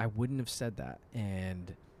 I wouldn't have said that,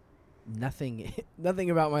 and nothing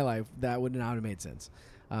about my life that would not have made sense.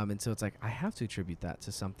 And so it's like I have to attribute that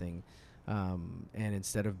to something, and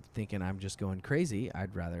instead of thinking I'm just going crazy,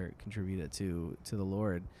 I'd rather contribute it to the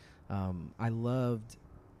Lord. I loved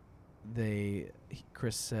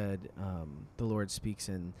Chris said the Lord speaks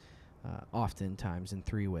in oftentimes in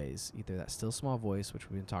three ways: either that still small voice, which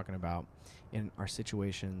we've been talking about, in our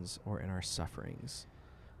situations, or in our sufferings.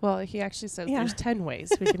 Well, he actually says there's 10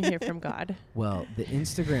 ways we can hear from God. Well, the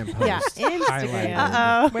Instagram post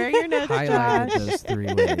Instagram. Where are your notes, highlighted Josh? those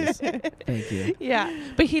 3 ways. Thank you. Yeah,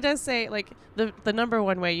 but he does say like the number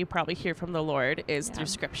one way you probably hear from the Lord is through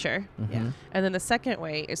scripture. And then the second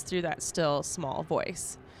way is through that still small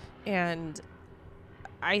voice. And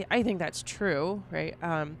I think that's true, right?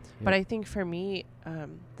 But I think for me,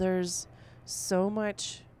 there's so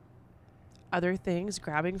much other things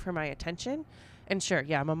grabbing for my attention. And sure,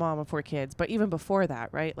 I'm a mom of 4 kids, but even before that,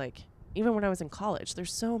 right? Like even when I was in college,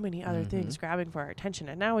 there's so many other things grabbing for our attention.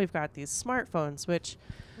 And now we've got these smartphones, which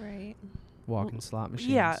walking slot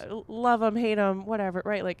machines. Yeah, love them, hate them, whatever,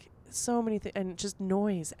 right? Like so many things, and just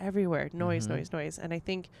noise everywhere, noise. And I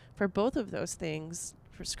think for both of those things,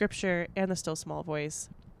 for scripture and the still small voice,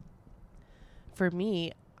 for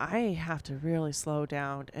me, I have to really slow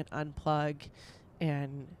down and unplug.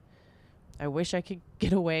 And I wish I could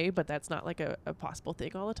get away, but that's not like a possible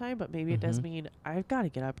thing all the time. But maybe it does mean I've got to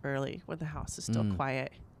get up early when the house is still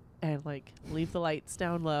quiet, and like leave the lights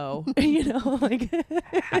down low. You know, like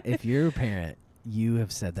if you're a parent, you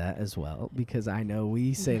have said that as well, because I know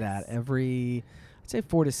we say that I'd say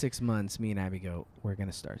 4 to 6 months, me and Abby go, we're going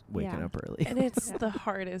to start waking Yeah. up early. And it's the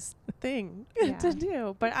hardest thing Yeah. to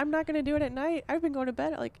do. But I'm not going to do it at night. I've been going to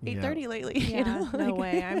bed at like Yeah. 8:30 lately. Yeah, You know? no Like-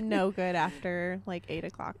 way. I'm no good after like 8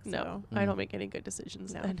 o'clock. No, So. I don't make any good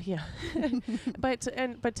decisions. No. And yeah. but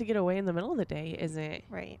to get away in the middle of the day isn't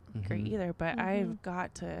Right. great Mhm. either. But Mhm. I've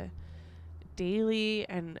got to daily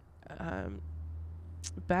and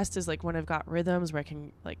best is like when I've got rhythms where I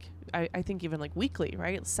can like I think even like weekly,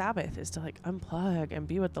 right? Sabbath is to like unplug and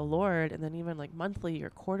be with the Lord, and then even like monthly or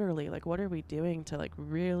quarterly, like what are we doing to like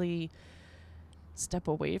really step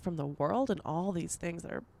away from the world and all these things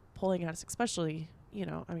that are pulling at us, especially, you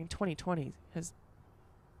know, I mean 2020 has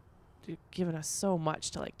given us so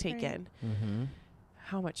much to like take Right. in. Mm-hmm.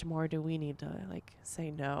 How much more do we need to like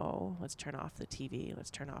say no? Let's turn off the TV. Let's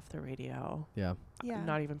turn off the radio. Yeah. Yeah.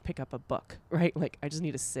 Not even pick up a book, right? Like I just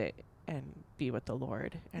need to sit and be with the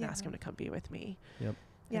Lord and ask Yeah. Him to come be with me.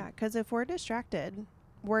 Yeah, because if we're distracted,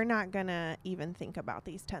 we're not going to even think about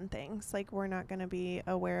these 10 things. Like, we're not going to be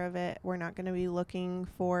aware of it. We're not going to be looking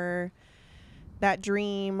for that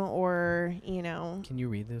dream or, you know. Can you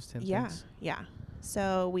read those 10 Yeah. things? Yeah.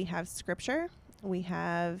 So we have scripture. We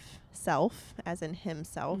have self, as in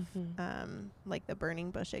himself, Mhm. like the burning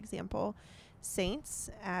bush example. Saints,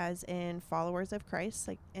 as in followers of Christ,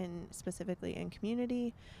 like in specifically in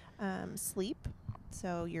community. Sleep,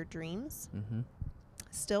 so your dreams. Mm-hmm.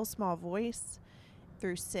 Still small voice,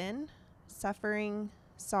 through sin, suffering,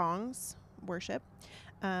 songs, worship,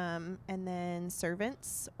 and then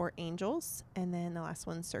servants or angels, and then the last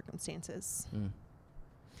one, circumstances.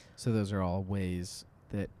 So those are all ways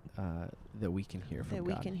that that we can hear from That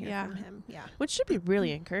we God. can hear Yeah. from him. Yeah. Which should be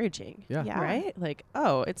really encouraging, Yeah. Yeah. right? Like,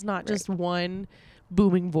 oh, it's not Right. just one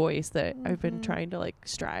booming voice that I've been Mhm. trying to like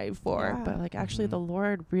strive for, Yeah. but like actually Mhm. the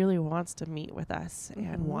Lord really wants to meet with us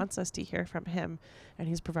Mhm. and wants us to hear from Him, and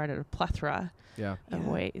He's provided a plethora Yeah. of Yeah.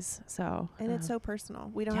 ways. So, And it's so personal.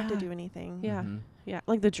 We don't have to yeah. do anything. Yeah. Mhm. yeah,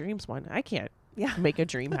 like the dreams one. I can't Yeah. make a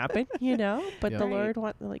dream happen, you know, but Yeah. the Right.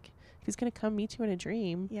 Lord like if He's gonna come meet you in a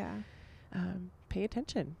dream. Yeah. Pay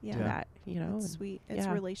attention Yeah. to that, you know. It's and- sweet. It's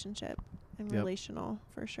yeah. relationship and Yep. relational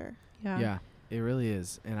for sure. Yeah, it really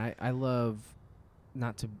is. And I love,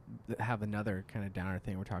 not to have another kind of downer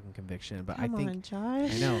thing, we're talking conviction, but Come I think on,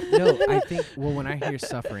 Josh. I know. No, I think, well, when I hear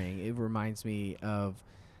suffering, it reminds me of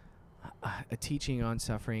a teaching on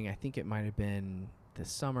suffering. I think it might have been this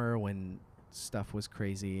summer when stuff was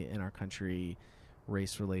crazy in our country,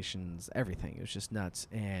 race relations, everything. It was just nuts.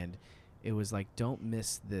 And it was like, don't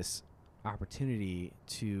miss this opportunity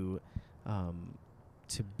to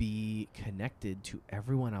be connected to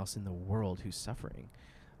everyone else in the world who's suffering.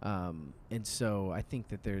 And so I think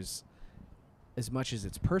that there's, as much as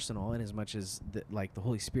it's personal and as much as like the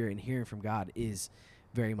Holy Spirit and hearing from God is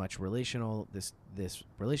very much relational, this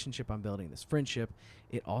relationship I'm building, this friendship,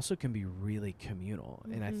 it also can be really communal.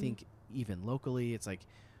 And I Mhm. think even locally, it's like,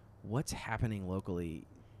 what's happening locally,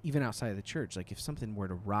 even outside of the church? Like if something were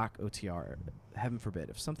to rock OTR, heaven forbid,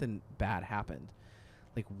 if something bad happened,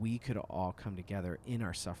 like we could all come together in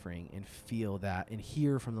our suffering and feel that and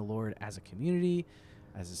hear from the Lord as a community,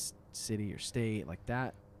 as a city or state. Like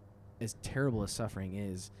that, as terrible as suffering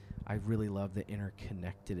is, I really love the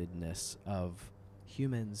interconnectedness of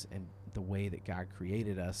humans and the way that God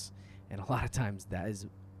created us. And a lot of times that is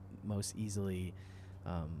most easily,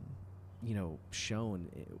 shown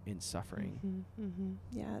in suffering.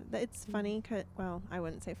 Yeah, it's Mm. funny. Well, I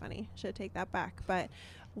wouldn't say funny. Should take that back. But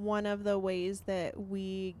one of the ways that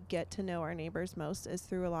we get to know our neighbors most is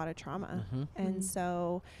through a lot of trauma. Mm-hmm. And Mhm.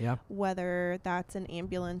 so Yeah. whether that's an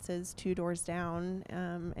ambulance's 2 doors down,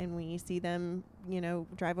 and we see them,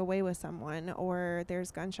 drive away with someone, or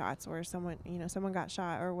there's gunshots, or someone got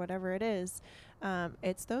shot, or whatever it is,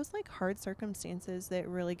 it's those like hard circumstances that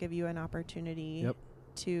really give you an opportunity Yep.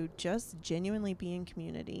 to just genuinely be in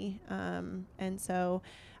community. And so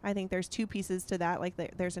I think there's 2 pieces to that. Like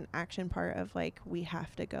there's an action part of like, we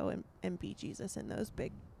have to go and be Jesus in those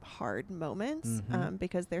big, hard moments, Mhm.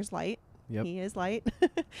 because there's light. Yep. He is light.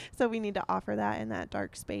 So we need to offer that in that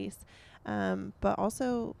dark space. But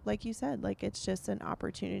also, like you said, like it's just an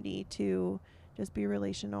opportunity to just be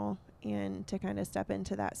relational and to kind of step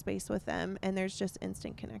into that space with them. And there's just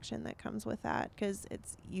instant connection that comes with that, because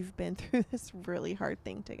you've been through this really hard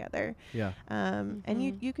thing together. Yeah. And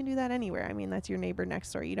Mhm. you can do that anywhere. I mean, that's your neighbor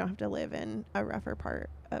next door. You don't have to live in a rougher part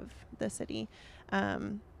of the city.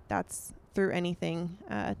 That's through anything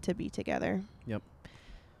to be together. Yep.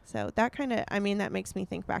 So that that makes me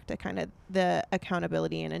think back to kind of the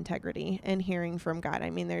accountability and integrity and hearing from God. I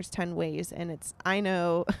mean, there's 10 ways, and I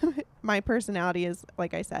know my personality is,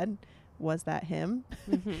 like I said, was that him?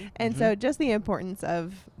 Mm-hmm. And so just the importance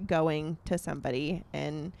of going to somebody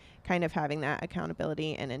and kind of having that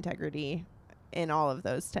accountability and integrity in all of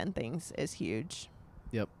those 10 things is huge.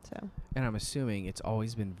 Yep. So. And I'm assuming it's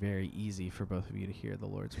always been very easy for both of you to hear the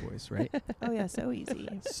Lord's voice, right? Oh yeah, so easy.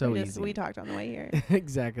 So easy. We talked on the way here.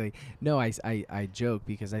 Exactly. No, I joke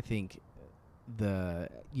because I think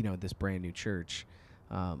this brand new church,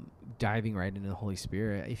 diving right into the Holy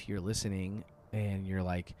Spirit, if you're listening and you're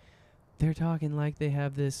like, they're talking like they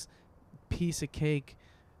have this piece of cake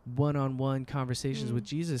one-on-one conversations with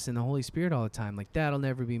Jesus and the Holy Spirit all the time, like that'll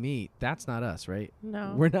never be me. That's not us, right?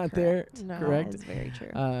 No, we're not correct. there. No. Correct. That is very true.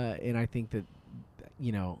 And I think that,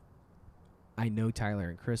 I know Tyler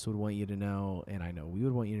and Chris would want you to know, and I know we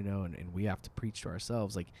would want you to know, and we have to preach to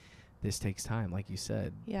ourselves, like, this takes time, like you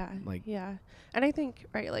said. Yeah. Like, yeah. And I think,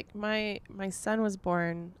 right, like my son was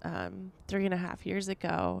born 3.5 years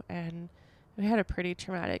ago, and we had a pretty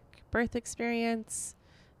traumatic birth experience.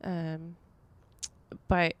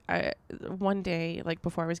 But one day, like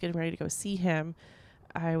before I was getting ready to go see him,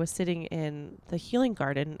 I was sitting in the healing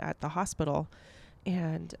garden at the hospital,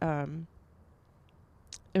 and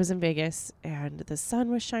it was in Vegas, and the sun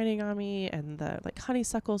was shining on me, and the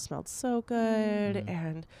honeysuckle smelled so good, Mm.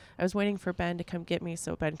 and I was waiting for Ben to come get me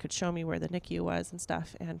so Ben could show me where the NICU was and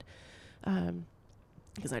stuff, and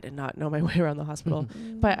because I did not know my way around the hospital.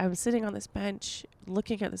 But I was sitting on this bench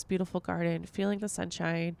looking at this beautiful garden, feeling the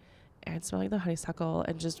sunshine and smelling the honeysuckle,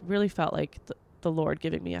 and just really felt like the Lord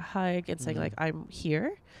giving me a hug and saying, like, I'm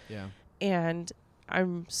here. Yeah. And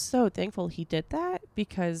I'm so thankful he did that,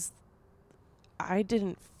 because I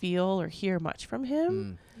didn't feel or hear much from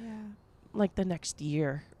him like the next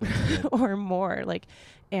year or more. Like,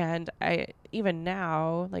 and I, even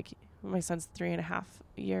now, like my son's 3.5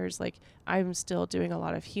 years, like I'm still doing a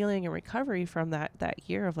lot of healing and recovery from that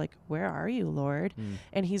year of like, where are you, Lord?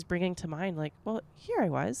 And he's bringing to mind, like, well, here I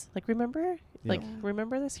was, like, remember, like,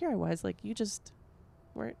 remember this? Here I was, like, you just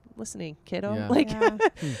weren't listening, kiddo. Yeah. Like, Yeah.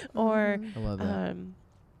 or, I love that.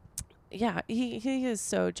 yeah, he is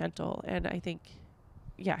so gentle. And I think,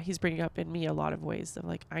 yeah, he's bringing up in me a lot of ways of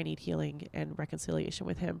like, I need healing and reconciliation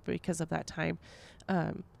with him because of that time.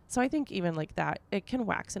 So I think even like that, it can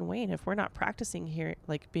wax and wane if we're not practicing here,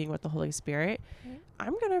 like being with the Holy Spirit.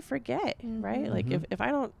 I'm going to forget, right? Like if I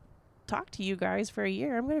don't talk to you guys for a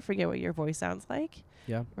year, I'm going to forget what your voice sounds like.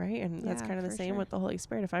 Yeah. Right. And that's kind of the same with the Holy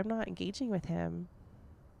Spirit. If I'm not engaging with him,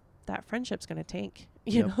 that friendship's going to tank,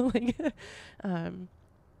 you know, like,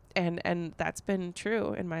 and that's been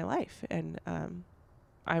true in my life. And,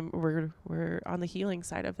 we're on the healing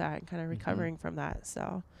side of that and kind of recovering from that.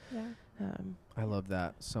 So, I love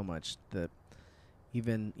that so much, that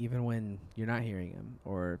even when you're not hearing him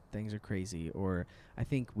or things are crazy, or I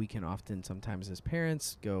think we can often sometimes as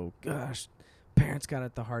parents go, gosh, parents got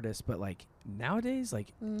it the hardest, but like nowadays,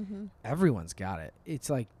 like everyone's got it. It's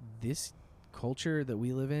like this culture that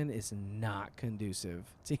we live in is not conducive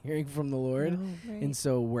to hearing from the Lord. And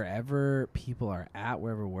so wherever people are at,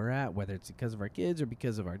 wherever we're at, whether it's because of our kids or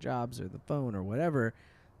because of our jobs or the phone or whatever,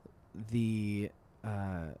 the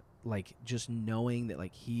like just knowing that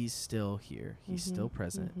like he's still here, he's still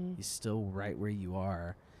present, he's still right where you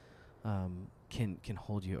are, can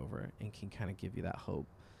hold you over and can kind of give you that hope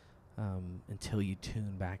until you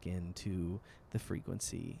tune back into the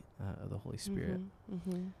frequency of the Holy Spirit.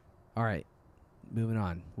 All right, moving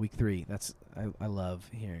on. Week 3. That's I love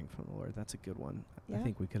hearing from the Lord. That's a good one. I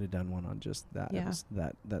think we could have done one on just that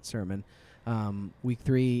that sermon. Week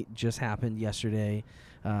 3 just happened yesterday.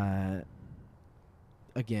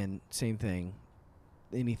 Again, same thing.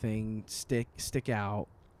 Anything stick out?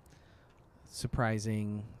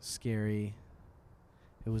 Surprising, scary.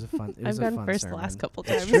 It was a fun. It was I've a gone fun first sermon. the last couple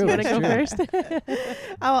It's times. true, You want to it's go true.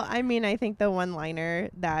 first? Oh, I mean, I think the one-liner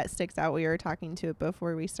that sticks out, we were talking about it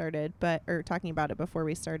before we started.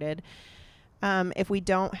 If we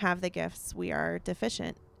don't have the gifts, we are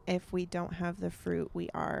deficient. If we don't have the fruit, we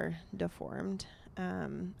are deformed.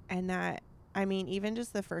 And that, I mean, even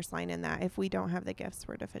just the first line in that, if we don't have the gifts,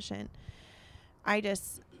 we're deficient. That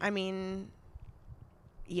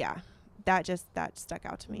stuck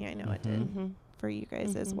out to me. I know it did for you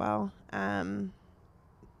guys as well.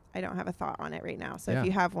 I don't have a thought on it right now. So if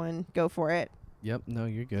you have one, go for it. Yep. No,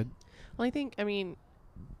 you're good. Well, I think, I mean,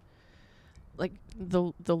 like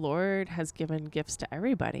the Lord has given gifts to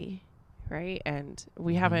everybody, right? And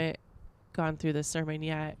we haven't gone through the sermon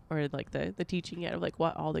yet, or like the teaching yet of like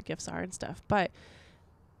what all the gifts are and stuff. But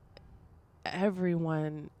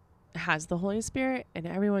everyone has the Holy Spirit, and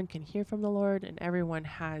everyone can hear from the Lord, and everyone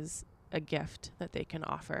has a gift that they can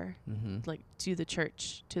offer, like to the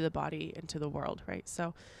church, to the body, and to the world, right?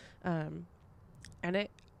 So, and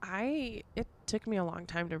it took me a long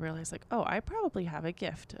time to realize, like, oh, I probably have a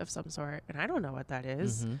gift of some sort, and I don't know what that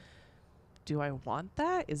is. Mm-hmm. Do I want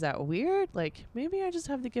that? Is that weird? Like, maybe I just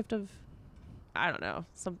have the gift of, I don't know,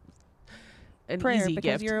 an Prayer easy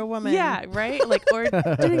because gift. you're a woman. Yeah, right? Like, or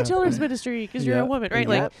doing children's ministry because you're a woman, right?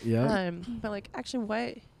 Like, but like, actually,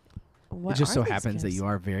 what it just are so these happens that gifts? you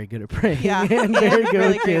are very good at praying Yeah. and very good Really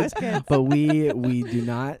with great kids, with kids. but we do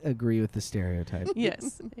not agree with the stereotype.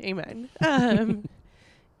 Yes, amen.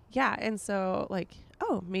 Yeah, and so like,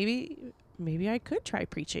 oh, maybe I could try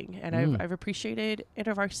preaching, and I've appreciated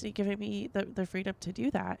InterVarsity giving me the freedom to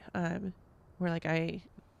do that. Where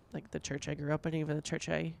like the church I grew up in, even the church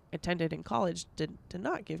I attended in college, did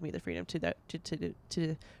not give me the freedom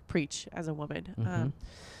to preach as a woman. Mm-hmm.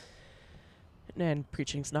 And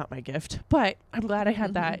preaching's not my gift, but I'm glad I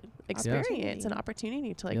had that experience Opportunity. and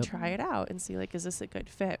opportunity to like Yep. try it out and see, like, is this a good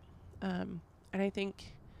fit? And I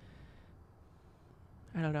think,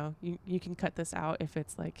 I don't know, you can cut this out if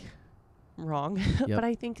it's like wrong, Yep. but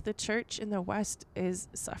I think the church in the West is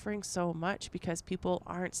suffering so much because people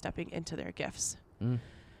aren't stepping into their gifts, Mm.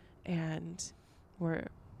 and we're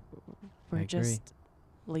agree. just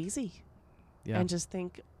lazy Yeah. and just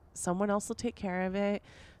think someone else will take care of it.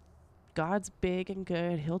 God's big and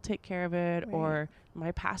good. He'll take care of it. Right. Or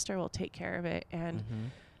my pastor will take care of it.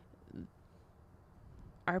 And Mhm.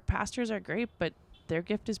 our pastors are great, but their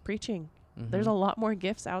gift is preaching. Mhm. There's a lot more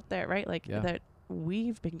gifts out there, right? Like Yeah. that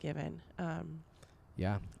we've been given.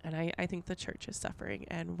 Yeah. And I think the church is suffering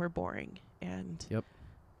and we're boring, and Yep.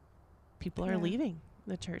 people Yeah. are leaving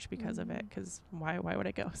the church because of it. 'Cause why would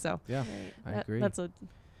I go? So Yeah. Right. I agree. that's a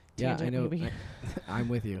Yeah, I tangent know. maybe. I'm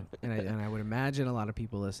with you, and I would imagine a lot of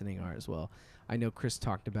people listening are as well. I know Chris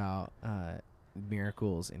talked about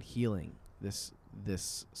miracles and healing this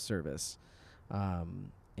service,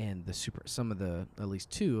 and some of the at least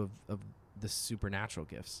two of the supernatural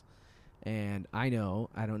gifts. And I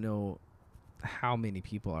don't know how many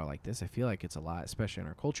people are like this. I feel like it's a lot, especially in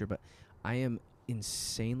our culture. But I am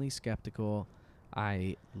insanely skeptical.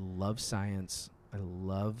 I love science. I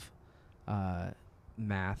love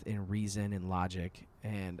math and reason and logic,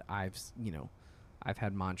 and I've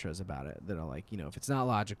had mantras about it that are like, if it's not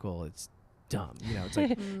logical, it's dumb. It's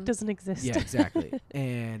like Doesn't exist. yeah, exactly.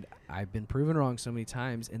 And I've been proven wrong so many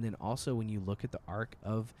times. And then also when you look at the arc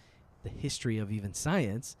of the history of even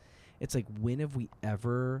science, it's like, when have we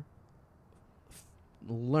ever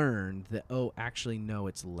learned that, actually no,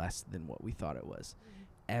 it's less than what we thought it was?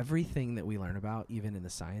 Everything that we learn about, even in the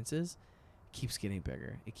sciences, keeps getting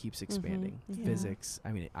bigger. It keeps expanding. Yeah. Physics.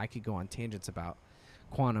 I mean, I could go on tangents about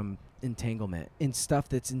quantum entanglement and stuff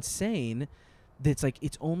that's insane. That's like,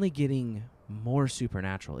 it's only getting more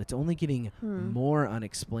supernatural. It's only getting more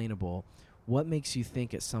unexplainable. What makes you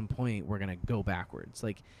think at some point we're going to go backwards?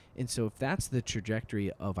 Like, and so if that's the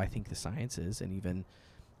trajectory of, I think, the sciences and even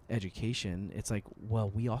education, it's like, well,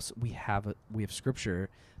 we have scripture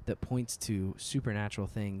that points to supernatural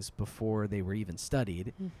things before they were even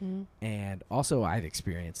studied. Mm-hmm. And also I've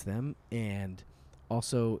experienced them. And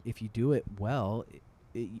also, if you do it well,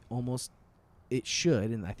 it should.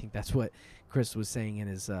 And I think that's what Chris was saying in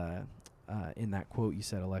his, in that quote you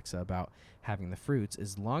said, Alexa, about having the fruits.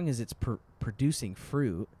 As long as it's producing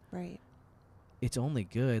fruit, Right. it's only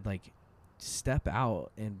good. Like, step out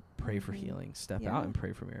and pray for healing. Step Yeah. out and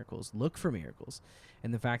pray for miracles. Look for miracles.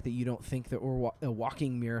 And the fact that you don't think that we're a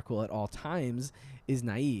walking miracle at all times is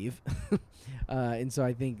naive. And so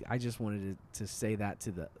I just wanted to say that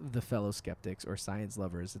to the fellow skeptics or science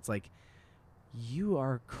lovers. It's like, you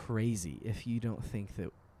are crazy if you don't think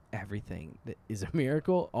that everything that is a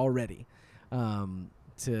miracle already.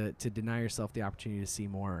 To deny yourself the opportunity to see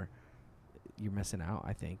more, you're missing out,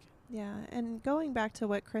 I think. Yeah, and going back to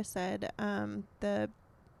what Chris said, the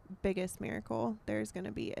biggest miracle there's going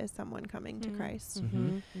to be is someone coming to Christ.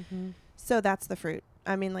 Mm-hmm. Mm-hmm. So that's the fruit.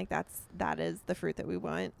 I mean, like, that is the fruit that we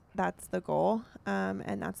want. That's the goal.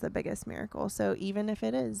 And that's the biggest miracle. So even if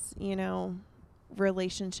it is,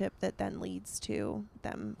 relationship that then leads to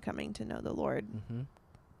them coming to know the Lord, Mm-hmm.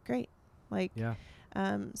 great. Like, Yeah.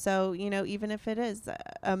 so, even if it is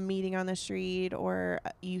a meeting on the street, or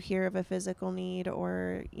you hear of a physical need,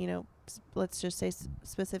 or, let's just say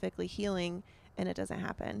specifically healing, and it doesn't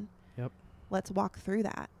happen. Yep. Let's walk through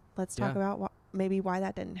that. Let's talk about maybe why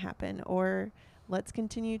that didn't happen, or let's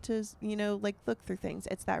continue to, look through things.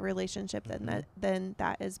 It's that relationship then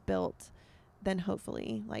that is built, then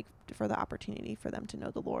hopefully, like, for the opportunity for them to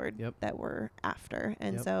know the Lord that we're after.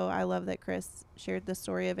 And so I love that Chris shared the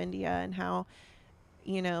story of India and how,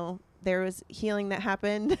 there was healing that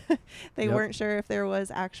happened. They weren't sure if there was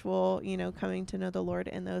actual, coming to know the Lord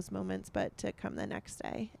in those moments, but to come the next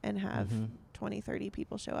day and have 20, 30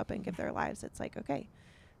 people show up and give their lives, it's like, okay,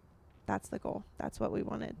 that's the goal. That's what we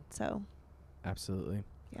wanted. So Absolutely.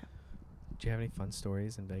 Yeah. Do you have any fun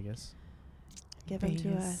stories in Vegas? give them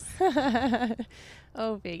to us.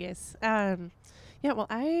 Oh, Vegas. Yeah, well,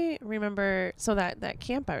 I remember, so that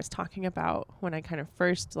camp I was talking about when I kind of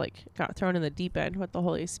first like got thrown in the deep end with the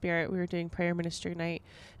Holy Spirit, we were doing prayer ministry night,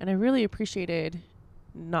 and I really appreciated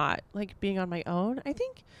not like being on my own. I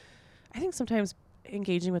think sometimes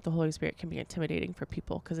engaging with the Holy Spirit can be intimidating for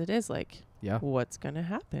people because it is like, Yeah. what's going to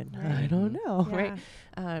happen? Right. I don't know, Yeah.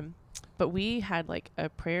 right? But we had like a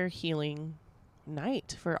prayer healing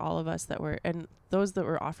night for all of us that were, and those that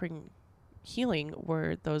were offering healing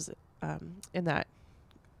were those in that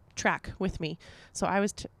track with me. So I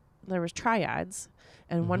was, there was triads,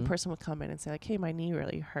 and one Mhm. person would come in and say like, hey, my knee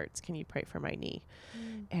really hurts. Can you pray for my knee?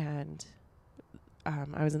 And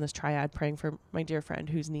I was in this triad praying for my dear friend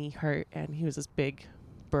whose knee hurt, and he was this big,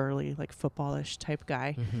 burly, like footballish type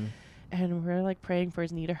guy. Mm-hmm. And we're like praying for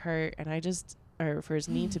his knee to hurt, and for his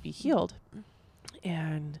knee to be healed.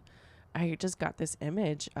 And I just got this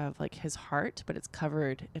image of like his heart, but it's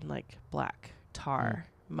covered in like black tar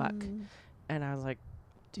muck. And I was like,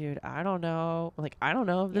 dude, I don't know. Like, I don't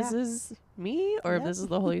know if this Yeah. is me or if Yep. this is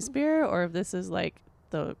the Holy Spirit or if this is like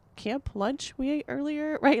the camp lunch we ate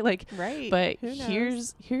earlier. Right. Like, Right. but Who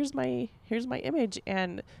knows? here's my image.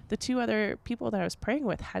 And the two other people that I was praying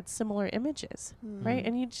with had similar images. Right. Mhm.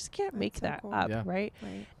 And you just can't make That's so that cool. up. Yeah. Right.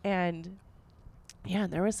 Right. And yeah,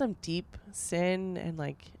 there was some deep sin and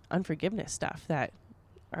like unforgiveness stuff that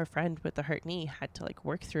our friend with the hurt knee had to like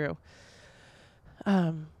work through.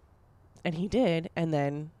 And he did. And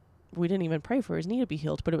then we didn't even pray for his knee to be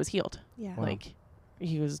healed, but it was healed. Yeah. Wow. Like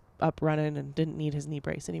he was up running and didn't need his knee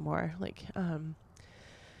brace anymore. Like,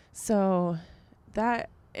 so that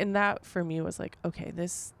for me was like, okay,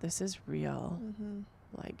 this is real. Mm-hmm.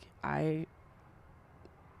 Like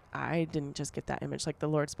I didn't just get that image. Like the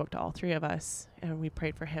Lord spoke to all three of us and we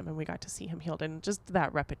prayed for him and we got to see him healed, and just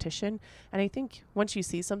that repetition. And I think once you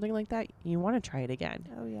see something like that, you want to try it again.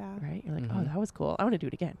 Oh yeah. Right. You're like, oh, Mhm. that was cool. I want to do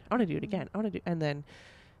it again. I want to do it again. I want to do, and then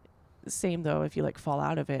same though, if you like fall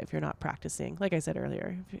out of it, if you're not practicing, like I said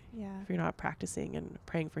earlier, Yeah. if you're not practicing and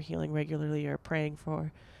praying for healing regularly or praying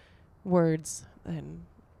for words, then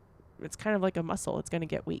it's kind of like a muscle. It's going to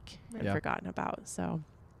get weak and Yeah. forgotten about. So,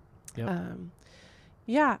 Yep.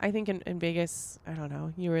 yeah, I think in Vegas, I don't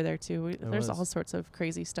know, you were there too. There's was. all sorts of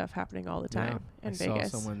crazy stuff happening all the time in I Vegas.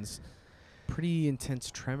 saw someone's pretty intense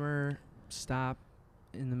tremor stop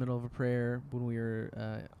in the middle of a prayer when we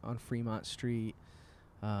were on Fremont Street.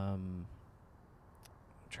 I'm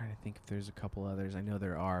trying to think if there's a couple others. I know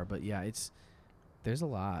there are, but yeah, there's a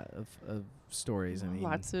lot of stories. I mean,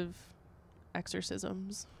 Lots of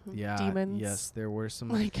exorcisms, yeah, demons. yes, there were some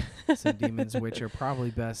Like some demons, which are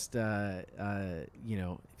probably best.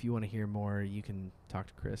 If you want to hear more, you can talk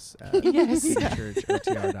to Chris at Yes.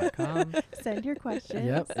 citychurchotr.com. Send your questions.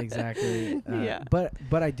 Yep, exactly. Yeah. But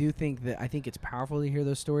I do think it's powerful to hear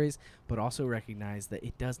those stories, but also recognize that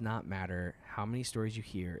it does not matter how many stories you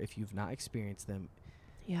hear. If you've not experienced them,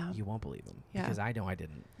 yeah. you won't believe them. Yeah. Because I know I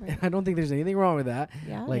didn't. Right. I don't think there's anything wrong with that.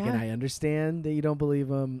 Yeah. Like, and Yeah. I understand that you don't believe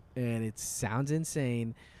them, and it sounds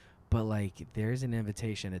insane, but like, there's an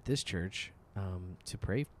invitation at this church to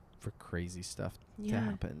pray for crazy stuff to Yeah.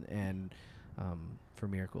 happen, and for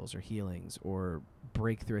miracles or healings or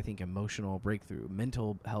breakthrough. I think emotional breakthrough,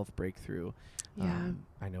 mental health breakthrough. Yeah.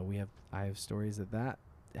 I have stories of that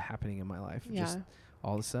happening in my life. Yeah. Just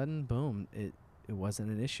all of a sudden, boom, it wasn't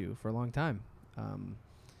an issue for a long time.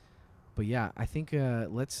 But yeah, I think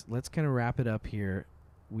let's kind of wrap it up here.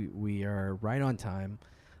 We are right on time.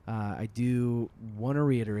 I do want to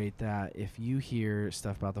reiterate that if you hear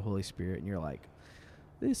stuff about the Holy Spirit and you're like,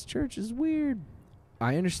 this church is weird,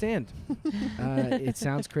 I understand. It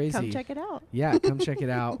sounds crazy. Come check it out. Yeah, come check it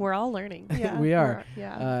out. We're all learning. Yeah. We are.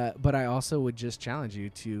 Yeah. But I also would just challenge you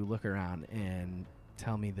to look around and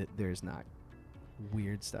tell me that there's not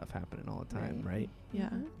weird stuff happening all the time, right? Yeah.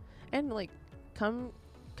 Mhm. And like, come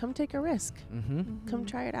take a risk. Mm-hmm. Come Mhm.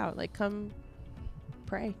 try it out. Like, come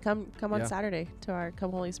pray. Come on Yeah. Saturday to our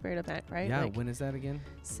Come Holy Spirit event, right? Yeah, Like when is that again?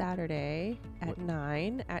 Saturday at What?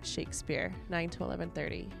 9 at Shakespeare, 9 to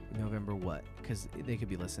 11:30. November what? Because they could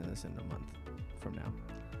be listening to this in a month from now.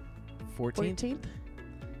 14th? 14th?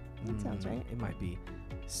 That sounds right. It might be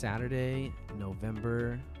Saturday,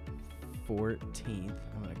 November 14th.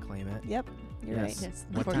 I'm going to claim it. Yep. You're Yes. right. Yes,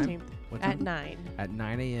 the What time? 14th What at time? 9. At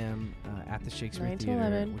 9 a.m. At the Shakespeare 9 to Theater,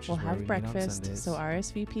 11. which We'll is where have we meet on breakfast. Sundays. So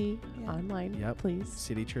RSVP Yeah. online, Yep. please.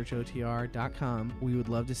 citychurchotr.com. We would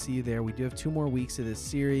love to see you there. We do have 2 more weeks of this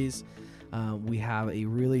series. We have a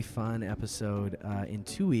really fun episode in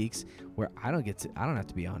 2 weeks where I don't have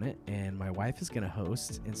to be on it, and my wife is going to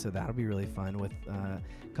host, and so that'll be really fun with a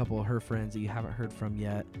couple of her friends that you haven't heard from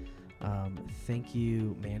yet. Thank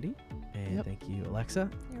you, Mandy, and thank you, Alexa.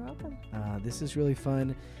 You're welcome. This is really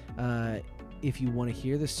fun. If you want to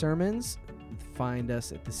hear the sermons, find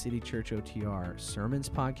us at the City Church OTR Sermons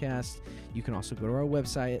Podcast. You can also go to our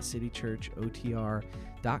website at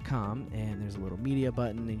citychurchotr.com, and there's a little media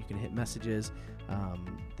button, and you can hit messages.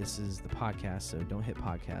 This is the podcast, so don't hit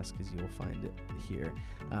podcast because you'll find it here.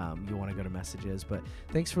 You'll want to go to messages. But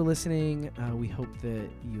thanks for listening. We hope that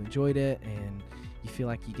you enjoyed it and you feel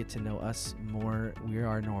like you get to know us more. We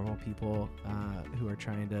are normal people who are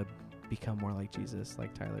trying to become more like Jesus,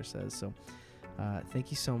 like Tyler says. So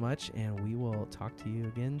thank you so much, and we will talk to you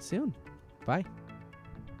again soon. Bye.